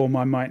platform,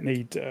 I might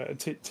need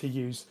to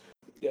use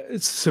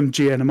some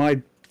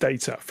GNMI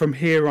data. From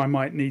here, I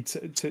might need to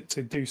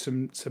do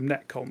some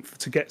netconf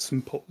to get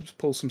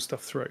pull some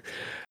stuff through,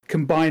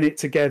 combine it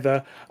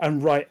together,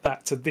 and write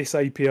that to this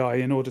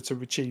API in order to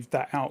achieve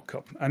that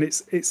outcome. And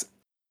this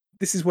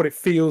is what it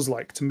feels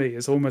like to me.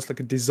 It's almost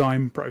like a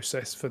design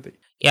process for the.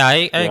 Yeah,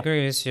 I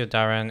agree with you,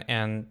 Darren.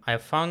 And I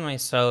found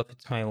myself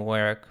at my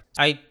work.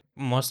 I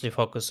mostly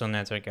focus on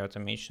network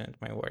automation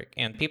at my work,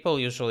 and people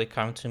usually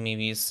come to me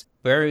with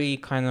very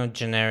kind of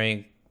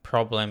generic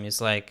problem.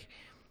 Is like,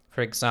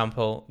 for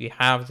example, we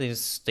have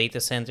these data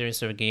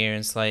centers or gear,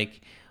 and it's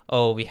like,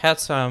 oh, we had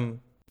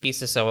some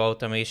pieces of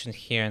automation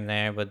here and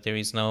there, but there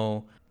is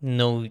no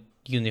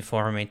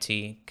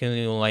uniformity. Can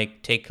you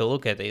take a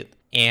look at it?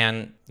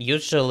 And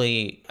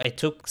usually I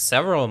took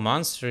several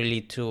months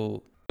really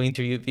to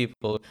interview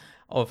people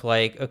of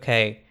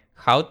okay,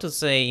 how do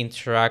they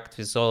interact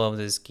with all of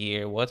this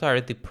gear? What are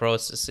the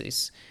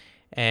processes?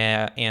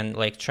 And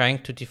trying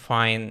to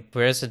define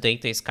where the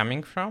data is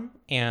coming from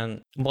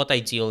and what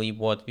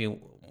we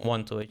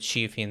want to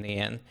achieve in the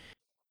end.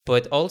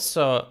 But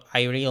also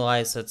I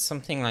realized that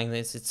something like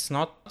this, it's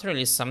not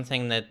really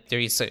something that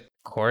there is a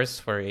course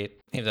for it,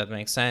 if that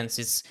makes sense.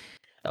 It's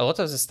a lot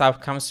of the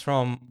stuff comes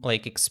from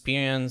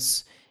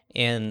experience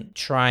in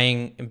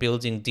trying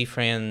building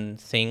different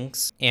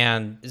things.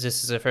 And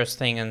this is the first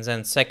thing. And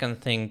then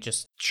second thing,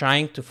 just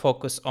trying to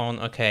focus on,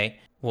 okay,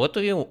 what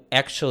do you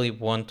actually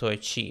want to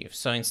achieve?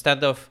 So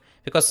instead of,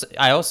 because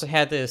I also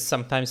had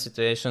sometimes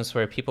situations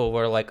where people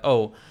were like,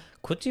 oh,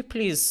 could you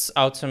please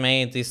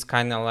automate this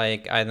kind of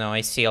like, I don't know,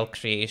 ACL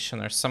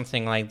creation or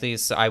something like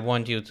this? I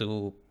want you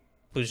to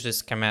push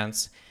these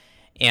commands.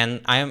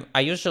 And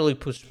I usually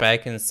push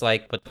back and it's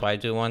like, but why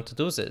do you want to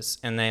do this?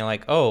 And they're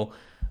like, oh,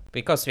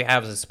 because we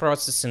have this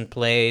process in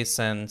place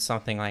and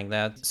something like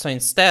that. So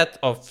instead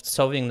of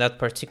solving that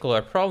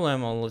particular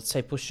problem, or let's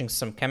say pushing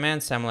some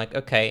commands, I'm like,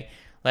 okay,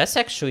 let's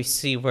actually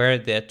see where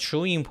the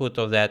true input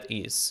of that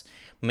is.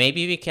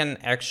 Maybe we can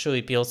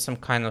actually build some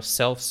kind of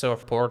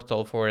self-serve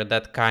portal for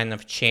that kind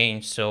of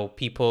change, so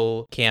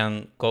people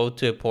can go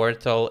to a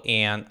portal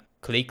and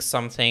click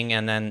something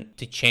and then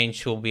the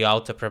change will be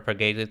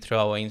auto-propagated through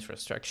our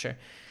infrastructure.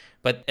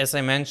 But as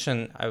I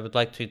mentioned, I would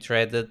like to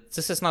iterate that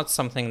this is not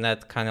something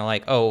that kind of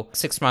like, oh,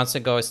 6 months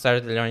ago I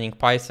started learning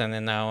Python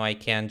and now I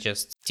can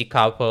just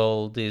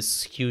decouple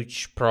this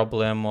huge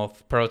problem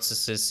of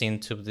processes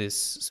into these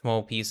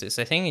small pieces.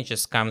 I think it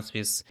just comes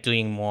with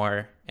doing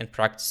more and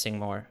practicing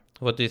more.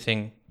 What do you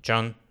think,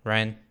 John,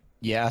 Ryan?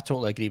 Yeah, I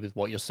totally agree with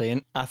what you're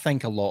saying. I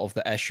think a lot of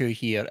the issue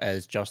here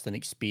is just an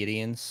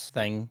experience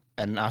thing,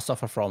 and I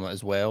suffer from it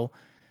as well.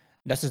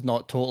 This is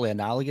not totally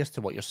analogous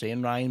to what you're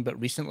saying, Ryan,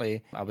 but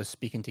recently I was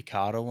speaking to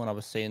Carol and I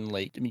was saying,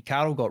 like, I mean,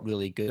 Carol got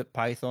really good at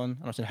Python.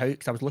 And I was saying, how,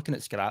 because I was looking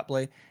at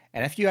Scraply.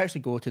 And if you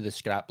actually go to the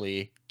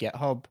Scraply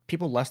GitHub,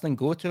 people listening,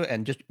 go to it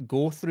and just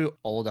go through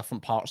all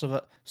different parts of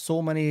it.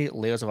 So many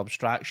layers of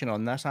abstraction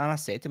on this. And I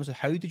said to him,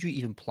 how did you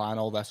even plan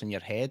all this in your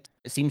head?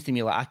 It seems to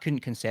me like I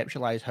couldn't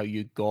conceptualize how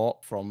you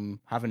got from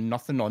having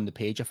nothing on the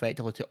page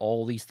effectively to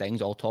all these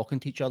things all talking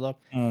to each other.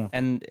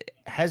 And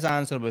his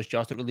answer was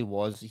just, it really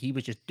was, he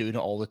was just doing it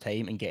all the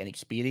time and getting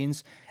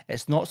experience.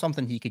 It's not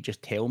something he could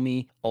just tell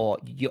me, or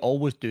you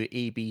always do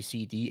A, B,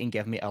 C, D and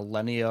give me a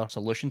linear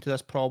solution to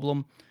this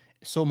problem.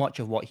 So much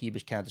of what he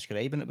was kind of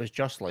describing, it was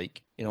just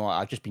like, you know,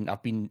 I've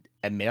been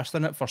immersed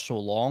in it for so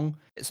long.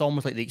 It's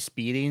almost like the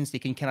experience, you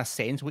can kind of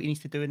sense what he needs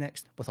to do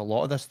next. With a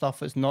lot of this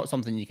stuff, it's not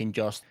something you can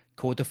just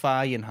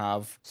codify and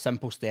have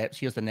simple steps.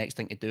 Here's the next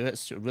thing to do.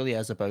 It really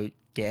is about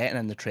getting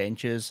in the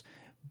trenches,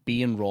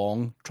 being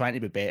wrong, trying to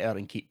be better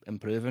and keep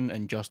improving,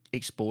 and just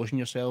exposing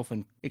yourself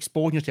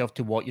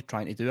to what you're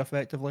trying to do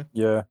effectively.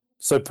 Yeah.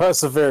 So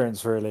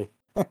perseverance, really.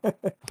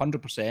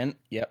 100%.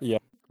 Yep. Yeah.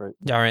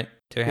 Great. Darren,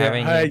 do you have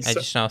any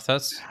additional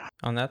thoughts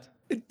on that?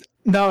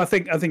 No, I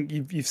think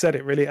you've said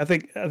it really. I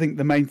think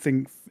the main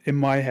thing in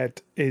my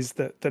head is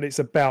that it's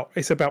about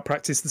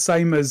practice. The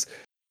same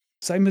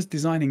as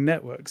designing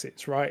networks.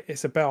 It's right.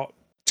 It's about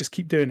just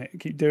keep doing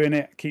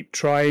it, keep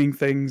trying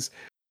things.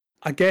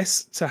 I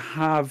guess to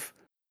have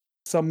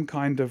some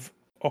kind of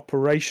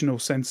operational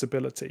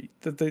sensibility.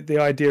 The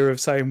idea of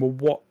saying,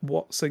 well,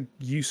 what's a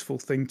useful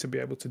thing to be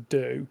able to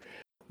do?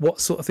 What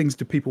sort of things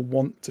do people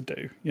want to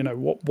do? You know,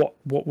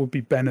 what would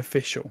be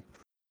beneficial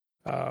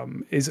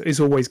is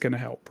always going to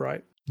help,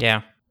 right?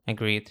 Yeah,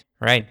 agreed.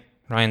 Right.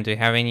 Ryan, do you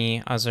have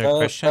any other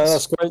questions?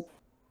 That's great.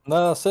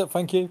 No, that's it.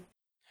 Thank you.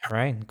 All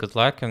right. Good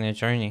luck on your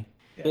journey.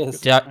 Yes.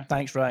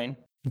 Thanks, Ryan.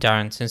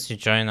 Darren, since you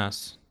joined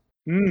us,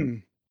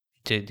 do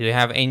you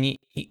have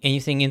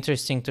anything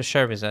interesting to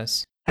share with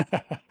us?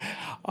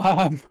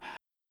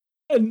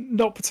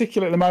 Not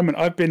particularly at the moment.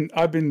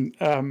 I've been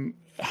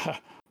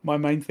my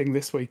main thing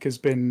this week has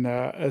been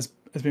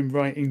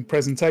writing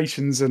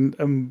presentations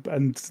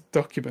and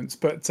documents.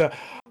 But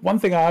one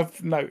thing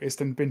I've noticed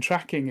and been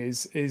tracking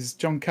is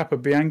John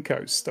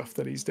Capobianco's stuff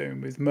that he's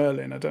doing with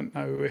Merlin. I don't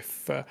know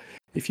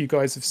if you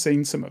guys have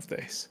seen some of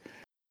this,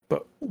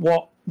 but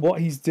what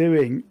he's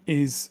doing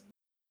is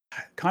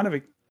kind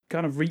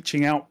of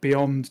reaching out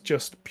beyond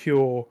just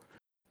pure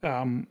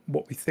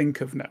what we think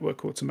of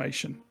network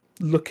automation,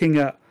 looking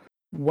at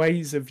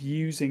ways of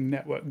using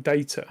network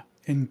data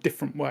in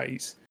different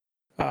ways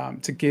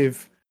to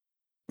give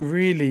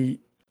really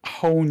a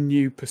whole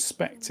new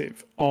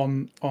perspective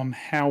on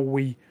how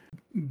we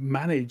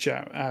manage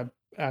our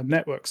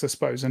networks, I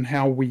suppose, and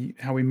how we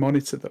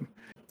monitor them.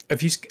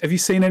 Have you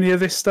seen any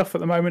of this stuff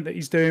at the moment that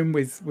he's doing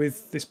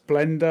with this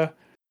Blender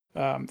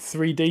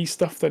 3D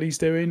stuff that he's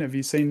doing? Have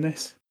you seen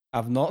this?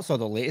 I've not saw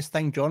the latest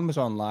thing. John was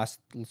on last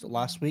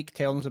week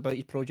telling us about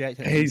his project.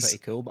 It's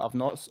pretty cool, but I've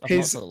not saw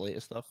the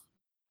latest stuff.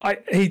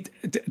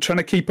 Trying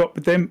to keep up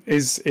with him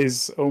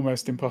is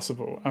almost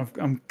impossible.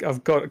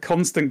 I've got a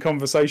constant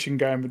conversation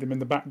going with him in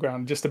the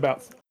background just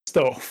about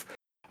stuff,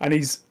 and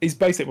he's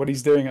basically what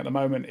he's doing at the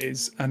moment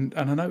is, and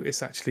I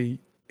notice actually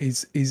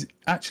he's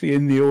actually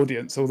in the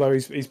audience, although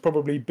he's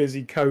probably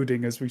busy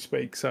coding as we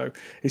speak, so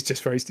it's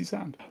just for hasty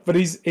sound. But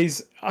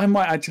I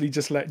might actually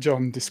just let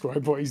John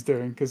describe what he's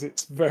doing because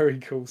it's very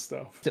cool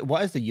stuff.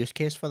 What is the use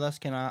case for this?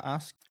 Can I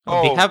ask?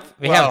 We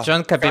have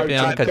John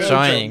Capobianco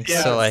joining,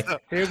 so like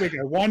here we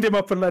go. Wind him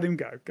up and let him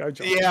go. Go,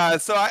 John. Yeah,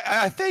 so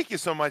I thank you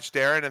so much,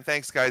 Darren, and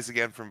thanks guys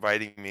again for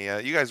inviting me.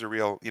 You guys are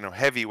real,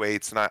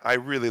 heavyweights, and I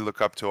really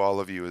look up to all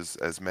of you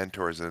as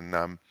mentors.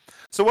 And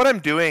So what I'm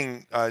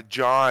doing,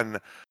 John,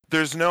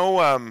 there's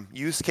no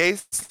use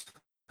case.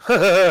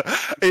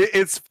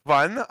 It's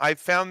fun. I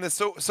found this.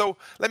 So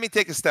let me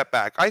take a step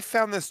back. I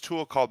found this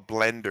tool called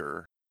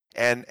Blender.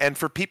 And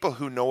for people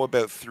who know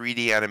about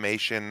 3D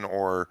animation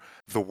or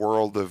the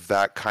world of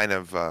that kind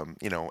of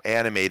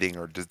animating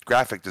or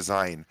graphic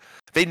design,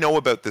 they know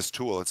about this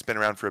tool. It's been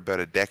around for about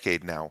a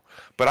decade now,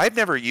 but I've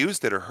never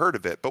used it or heard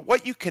of it. But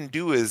what you can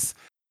do is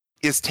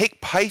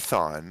take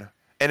Python,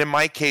 and in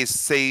my case,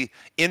 say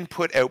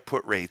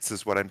input-output rates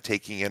is what I'm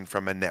taking in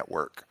from a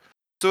network.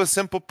 So a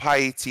simple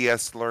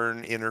PyATS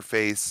learn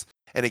interface,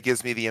 and it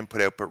gives me the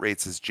input-output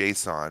rates as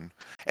JSON.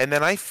 And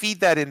then I feed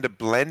that into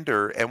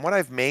Blender, and what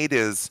I've made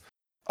is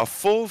a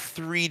full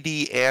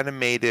 3D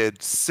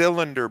animated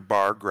cylinder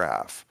bar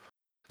graph.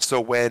 So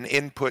when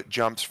input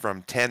jumps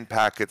from 10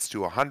 packets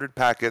to 100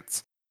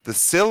 packets, the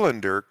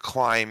cylinder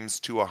climbs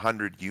to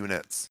 100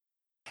 units.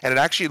 And it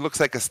actually looks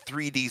like a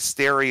 3D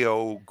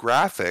stereo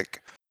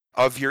graphic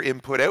of your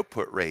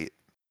input-output rate.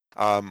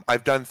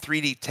 I've done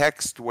 3D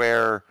text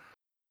where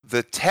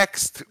the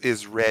text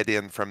is read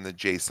in from the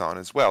JSON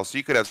as well. So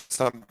you could have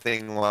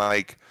something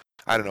like,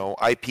 I don't know,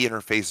 IP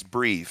interface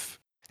brief,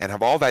 and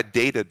have all that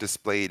data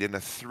displayed in a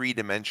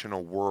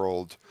 3-dimensional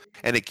world,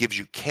 and it gives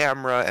you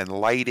camera and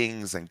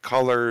lightings and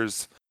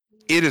colors.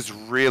 It is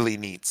really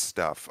neat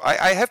stuff.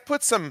 I have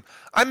put some,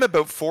 I'm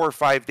about 4 or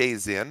 5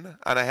 days in,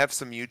 and I have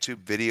some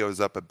YouTube videos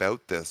up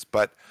about this,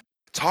 but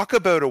talk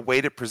about a way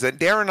to present.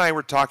 Darren and I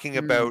were talking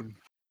about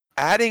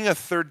adding a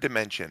third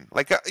dimension,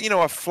 like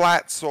a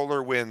flat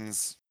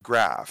SolarWinds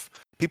graph.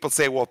 People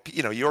say, well,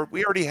 we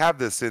already have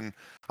this in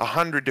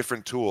 100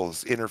 different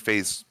tools,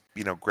 interface,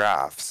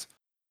 graphs.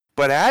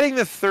 But adding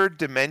the third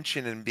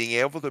dimension and being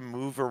able to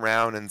move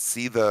around and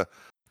see the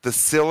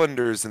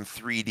cylinders in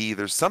 3D,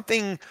 there's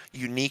something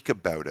unique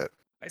about it.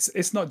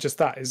 It's not just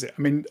that, is it?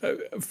 I mean,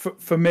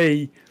 for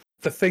me,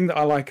 the thing that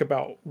I like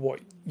about what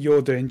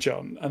you're doing,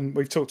 John, and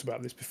we've talked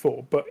about this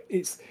before, but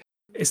it's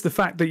the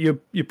fact that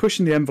you're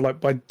pushing the envelope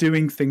by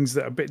doing things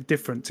that are a bit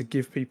different to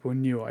give people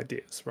new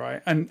ideas,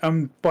 right?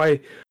 And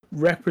by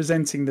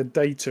representing the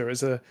data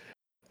as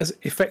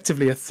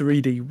effectively a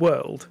 3D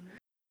world.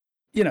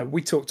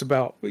 We talked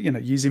about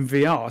using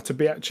VR to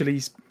be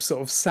actually sort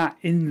of sat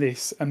in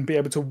this and be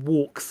able to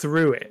walk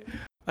through it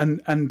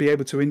and be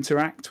able to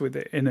interact with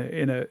it in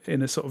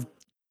a sort of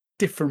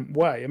different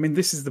way. I mean,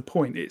 this is the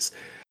point. It's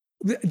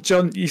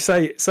John, you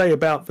say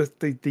about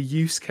the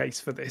use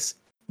case for this.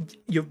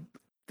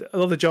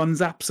 Other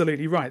John's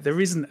absolutely right. There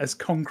isn't as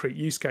concrete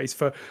use case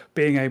for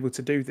being able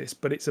to do this,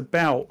 but it's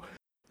about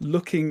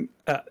looking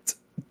at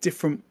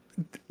different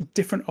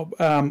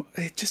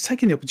just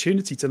taking the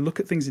opportunity to look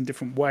at things in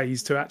different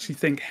ways, to actually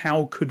think,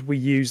 how could we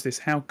use this?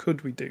 How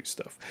could we do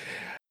stuff?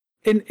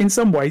 In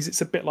some ways,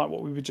 it's a bit like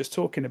what we were just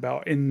talking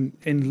about in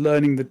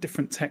learning the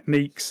different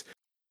techniques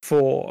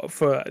for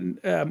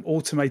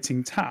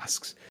automating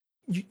tasks.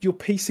 You're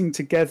piecing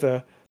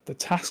together the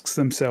tasks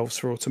themselves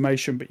for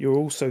automation, but you're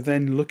also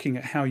then looking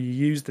at how you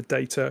use the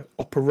data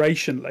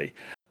operationally,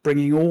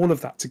 bringing all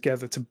of that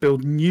together to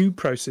build new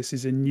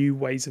processes and new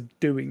ways of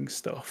doing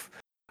stuff.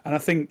 And I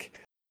think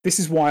this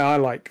is why I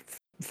like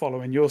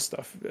following your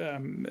stuff,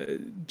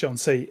 John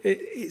C.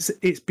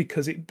 It's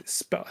because it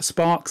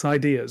sparks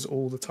ideas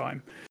all the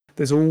time.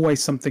 There's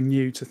always something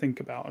new to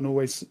think about, and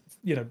always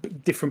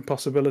different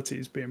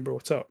possibilities being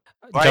brought up.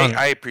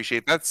 I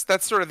appreciate that's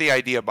sort of the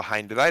idea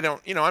behind it. I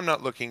don't, I'm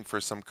not looking for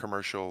some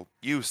commercial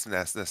use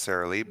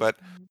necessarily, but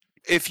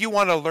if you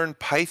want to learn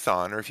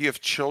Python, or if you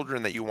have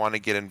children that you want to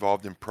get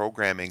involved in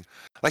programming,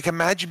 like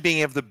imagine being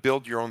able to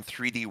build your own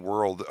 3D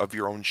world of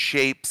your own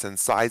shapes and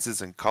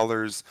sizes and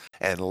colors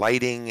and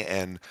lighting,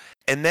 and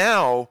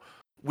now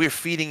we're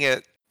feeding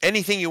it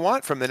anything you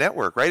want from the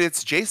network, right?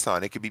 It's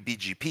JSON. It could be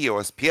BGP,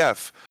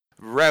 OSPF,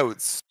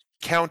 routes,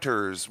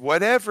 counters,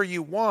 whatever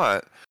you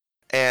want,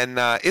 and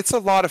it's a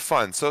lot of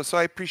fun. So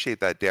I appreciate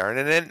that,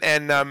 Darren,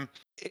 and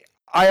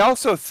I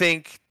also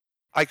think,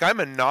 like, I'm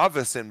a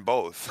novice in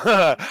both.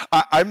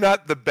 I'm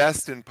not the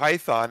best in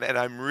Python, and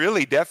I'm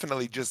really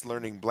definitely just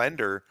learning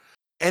Blender.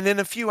 And in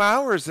a few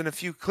hours and a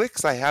few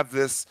clicks, I have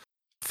this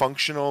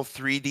functional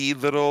 3D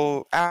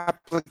little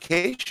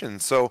application.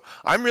 So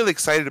I'm really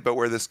excited about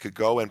where this could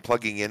go, and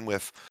plugging in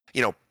with,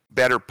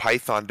 better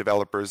Python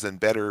developers and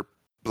better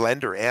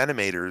Blender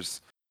animators.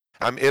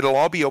 It'll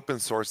all be open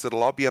source.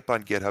 It'll all be up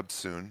on GitHub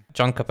soon.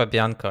 John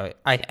Capabianco,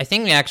 I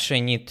think we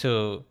actually need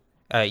to,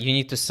 you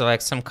need to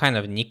select some kind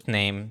of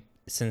nickname,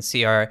 since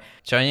you are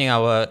joining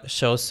our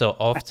show so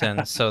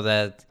often, so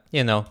that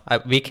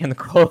we can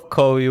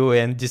call you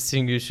and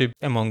distinguish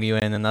among you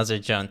and another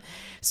John.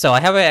 So I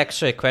have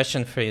actually a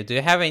question for you. Do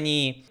you have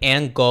any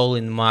end goal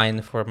in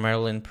mind for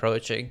Merlin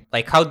project?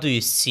 Like, how do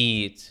you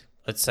see it?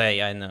 Let's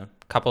say, I don't know,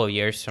 a couple of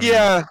years from now.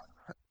 Yeah,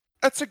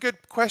 that's a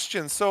good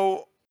question.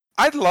 So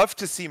I'd love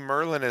to see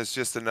Merlin as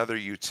just another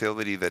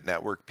utility that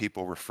network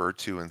people refer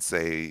to and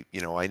say,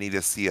 I need a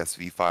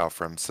CSV file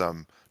from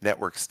some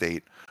network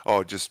state.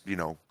 Oh, just,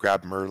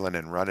 grab Merlin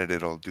and run it.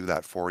 It'll do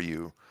that for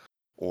you.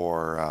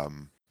 Or,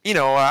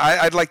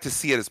 I'd like to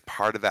see it as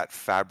part of that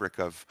fabric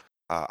of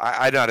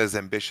I'm not as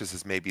ambitious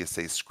as maybe,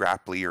 say,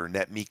 Scraply or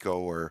NetMiko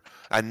or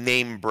a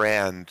name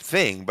brand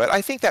thing, but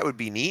I think that would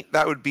be neat.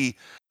 That would be,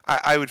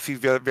 I would feel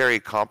very, very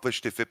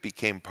accomplished if it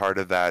became part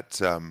of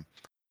that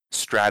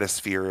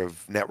stratosphere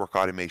of network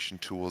automation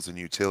tools and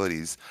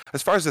utilities.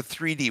 As far as the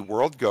 3D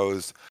world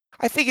goes,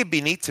 I think it'd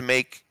be neat to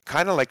make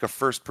kind of like a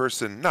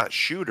first-person, not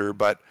shooter,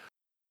 but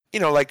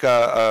like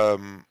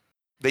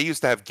they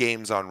used to have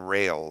games on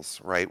rails,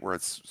 right, where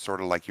it's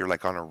sort of like you're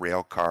like on a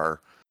rail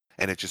car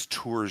and it just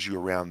tours you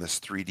around this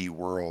 3D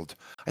world.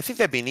 I think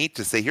that'd be neat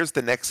to say, here's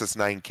the Nexus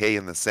 9K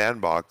in the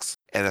sandbox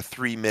and a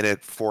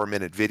 3-minute,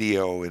 4-minute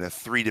video in a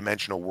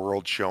 3-dimensional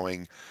world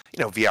showing,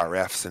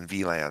 VRFs and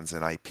VLANs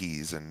and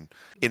IPs and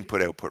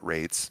input-output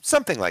rates,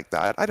 something like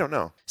that. I don't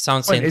know.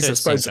 Sounds Point is, I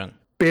interesting, suppose, John.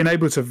 being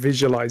able to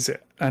visualize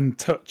it and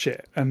touch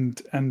it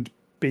and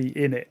be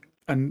in it,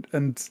 and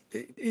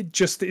it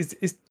just is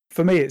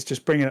for me. It's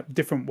just bringing up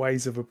different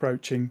ways of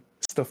approaching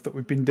stuff that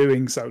we've been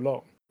doing so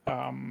long.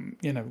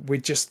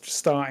 We're just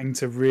starting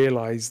to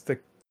realize the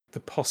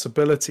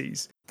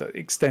possibilities that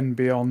extend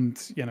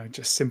beyond,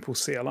 just simple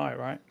CLI,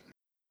 right?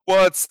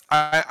 Well,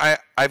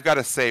 I've got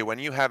to say, when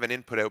you have an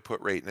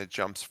input-output rate and it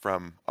jumps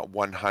from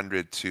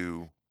 100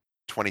 to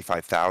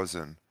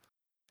 25,000,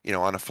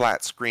 on a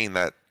flat screen,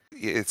 that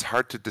it's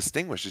hard to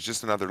distinguish. It's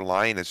just another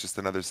line. It's just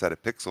another set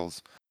of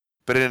pixels.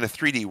 But in a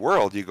 3D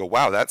world, you go,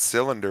 wow, that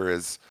cylinder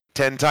is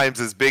 10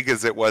 times as big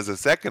as it was a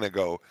second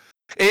ago.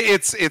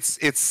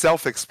 It's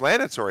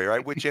self-explanatory,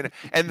 right?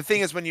 And the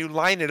thing is, when you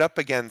line it up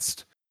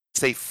against,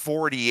 say,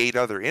 48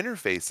 other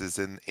interfaces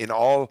in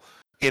a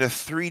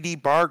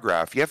 3D bar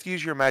graph, you have to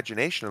use your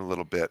imagination a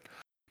little bit.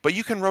 But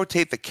you can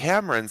rotate the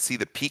camera and see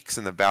the peaks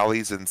and the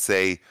valleys and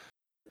say,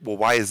 well,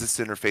 why does this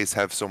interface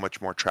have so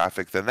much more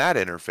traffic than that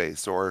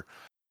interface? Or,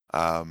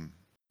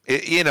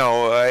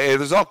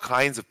 there's all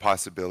kinds of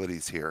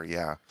possibilities here.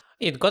 Yeah.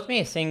 It got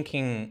me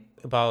thinking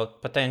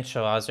about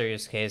potential other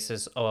use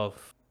cases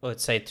of,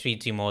 let's say,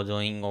 3D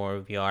modeling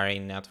or VR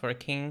in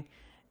networking.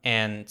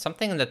 And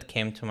something that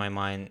came to my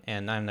mind,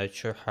 and I'm not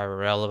sure how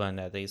relevant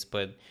that is,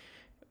 but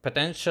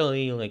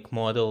potentially like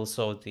models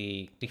of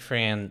the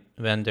different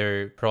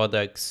vendor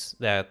products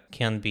that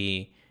can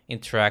be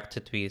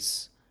interacted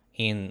with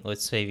in,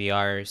 let's say,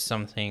 VR or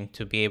something,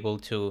 to be able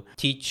to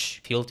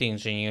teach field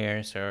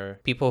engineers or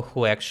people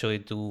who actually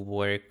do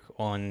work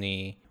on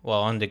the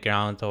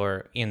ground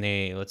or in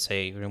the, let's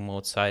say,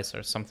 remote sites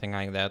or something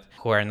like that,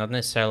 who are not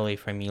necessarily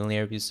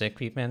familiar with the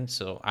equipment.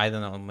 So I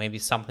don't know, maybe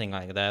something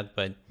like that,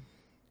 but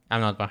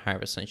I'm not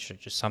 100% sure,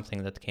 just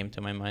something that came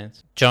to my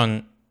mind.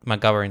 John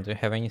McGovern, do you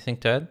have anything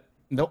to add?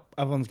 Nope,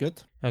 everyone's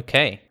good.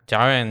 Okay.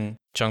 Darren,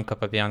 John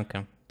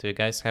Capabianca, do you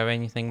guys have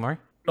anything more?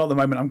 Not at the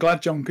moment. I'm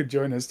glad John could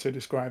join us to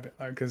describe it,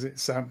 though, because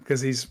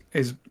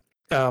his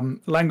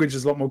language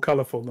is a lot more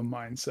colourful than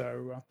mine.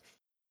 So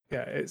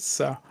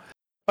it's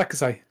like I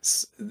say,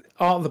 it's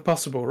art of the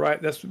possible, right?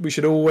 We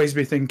should always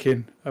be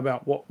thinking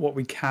about what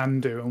we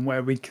can do and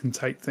where we can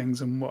take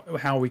things and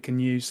how we can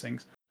use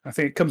things. I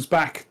think it comes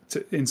back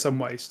to, in some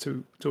ways,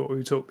 to what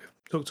we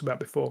talked about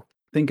before.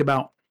 Think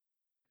about,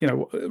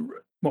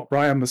 what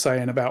Ryan was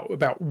saying about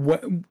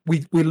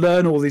we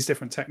learn all these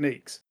different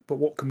techniques, but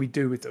what can we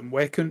do with them?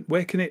 Where can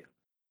it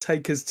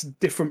take us to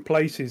different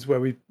places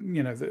where we,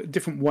 the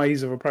different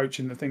ways of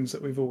approaching the things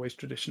that we've always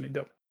traditionally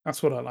done?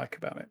 That's what I like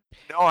about it.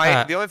 No,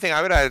 the only thing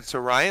I would add to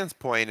Ryan's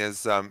point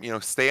is,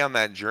 stay on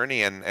that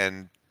journey,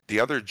 and the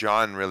other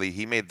John, really,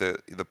 he made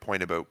the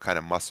point about kind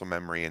of muscle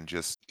memory and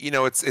just,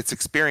 it's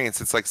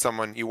experience. It's like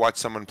you watch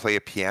someone play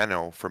a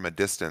piano from a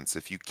distance.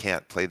 If you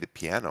can't play the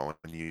piano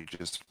and you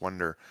just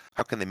wonder,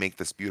 how can they make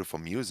this beautiful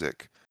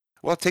music?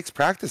 Well, it takes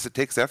practice, it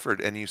takes effort,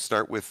 and you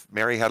start with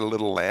Mary Had a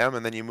Little Lamb,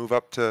 and then you move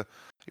up to,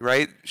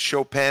 right,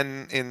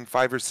 Chopin in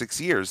 5 or 6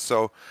 years.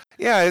 So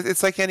yeah,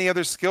 it's like any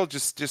other skill,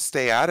 just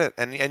stay at it,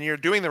 and you're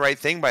doing the right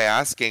thing by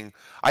asking.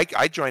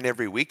 I join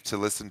every week to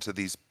listen to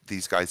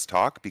these guys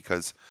talk,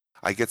 because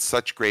I get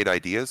such great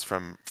ideas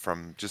from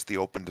just the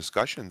open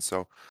discussion.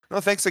 So no,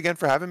 thanks again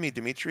for having me,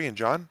 Dimitri and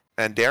John.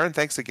 And Darren,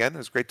 thanks again. It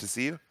was great to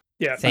see you.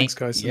 Yeah, thanks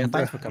guys. Yeah,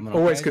 thanks for coming.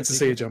 Always good to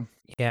see you, John.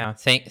 Yeah,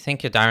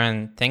 thank you,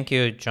 Darren. Thank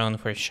you, John,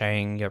 for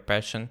sharing your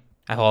passion.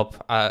 I hope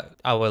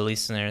our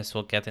listeners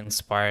will get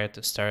inspired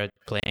to start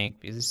playing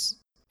with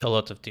a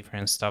lot of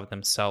different stuff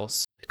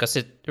themselves, because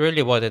it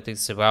really, what it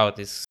is about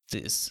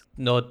is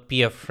not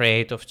be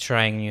afraid of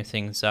trying new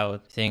things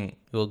out. I think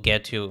will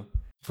get you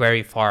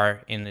very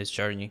far in this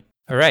journey.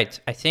 All right,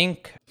 I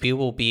think we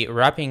will be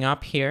wrapping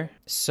up here.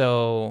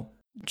 So,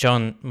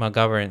 John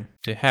McGovern,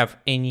 do you have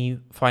any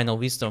final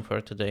wisdom for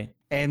today?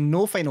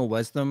 No final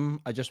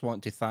wisdom. I just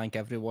want to thank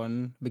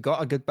everyone. We got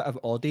a good bit of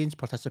audience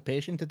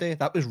participation today.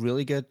 That was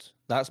really good.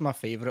 That's my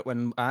favourite,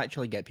 when I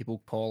actually get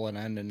people calling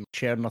in and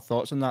sharing their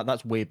thoughts on that.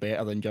 That's way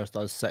better than just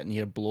us sitting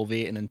here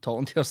bloviating and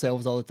talking to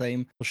ourselves all the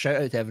time. So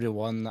shout out to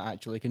everyone that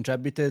actually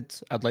contributed.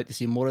 I'd like to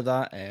see more of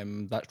that.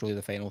 That's really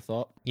the final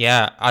thought.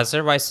 Yeah,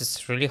 otherwise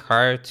it's really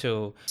hard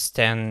to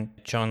stand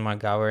John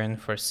McGovern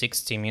for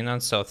 60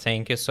 minutes. So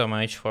thank you so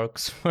much,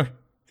 folks, for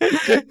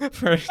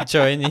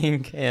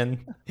joining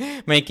and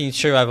making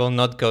sure I will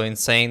not go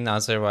insane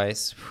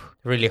otherwise.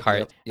 really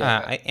hard.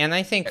 And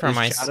I think from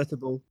my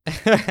charitable.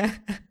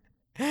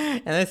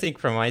 And I think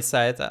from my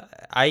side,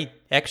 I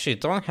actually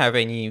don't have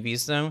any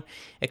wisdom,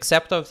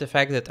 except of the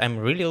fact that I'm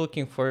really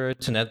looking forward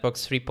to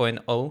Netbox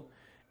 3.0.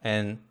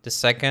 And the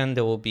second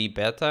there will be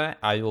beta,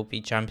 I will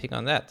be jumping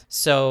on that.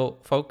 So,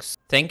 folks,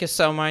 thank you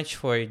so much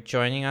for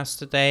joining us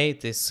today.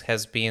 This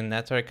has been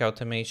Network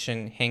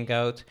Automation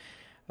Hangout,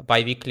 a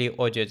bi-weekly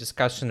audio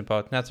discussion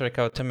about network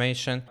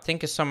automation.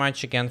 Thank you so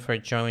much again for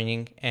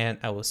joining, and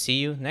I will see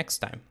you next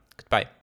time. Goodbye.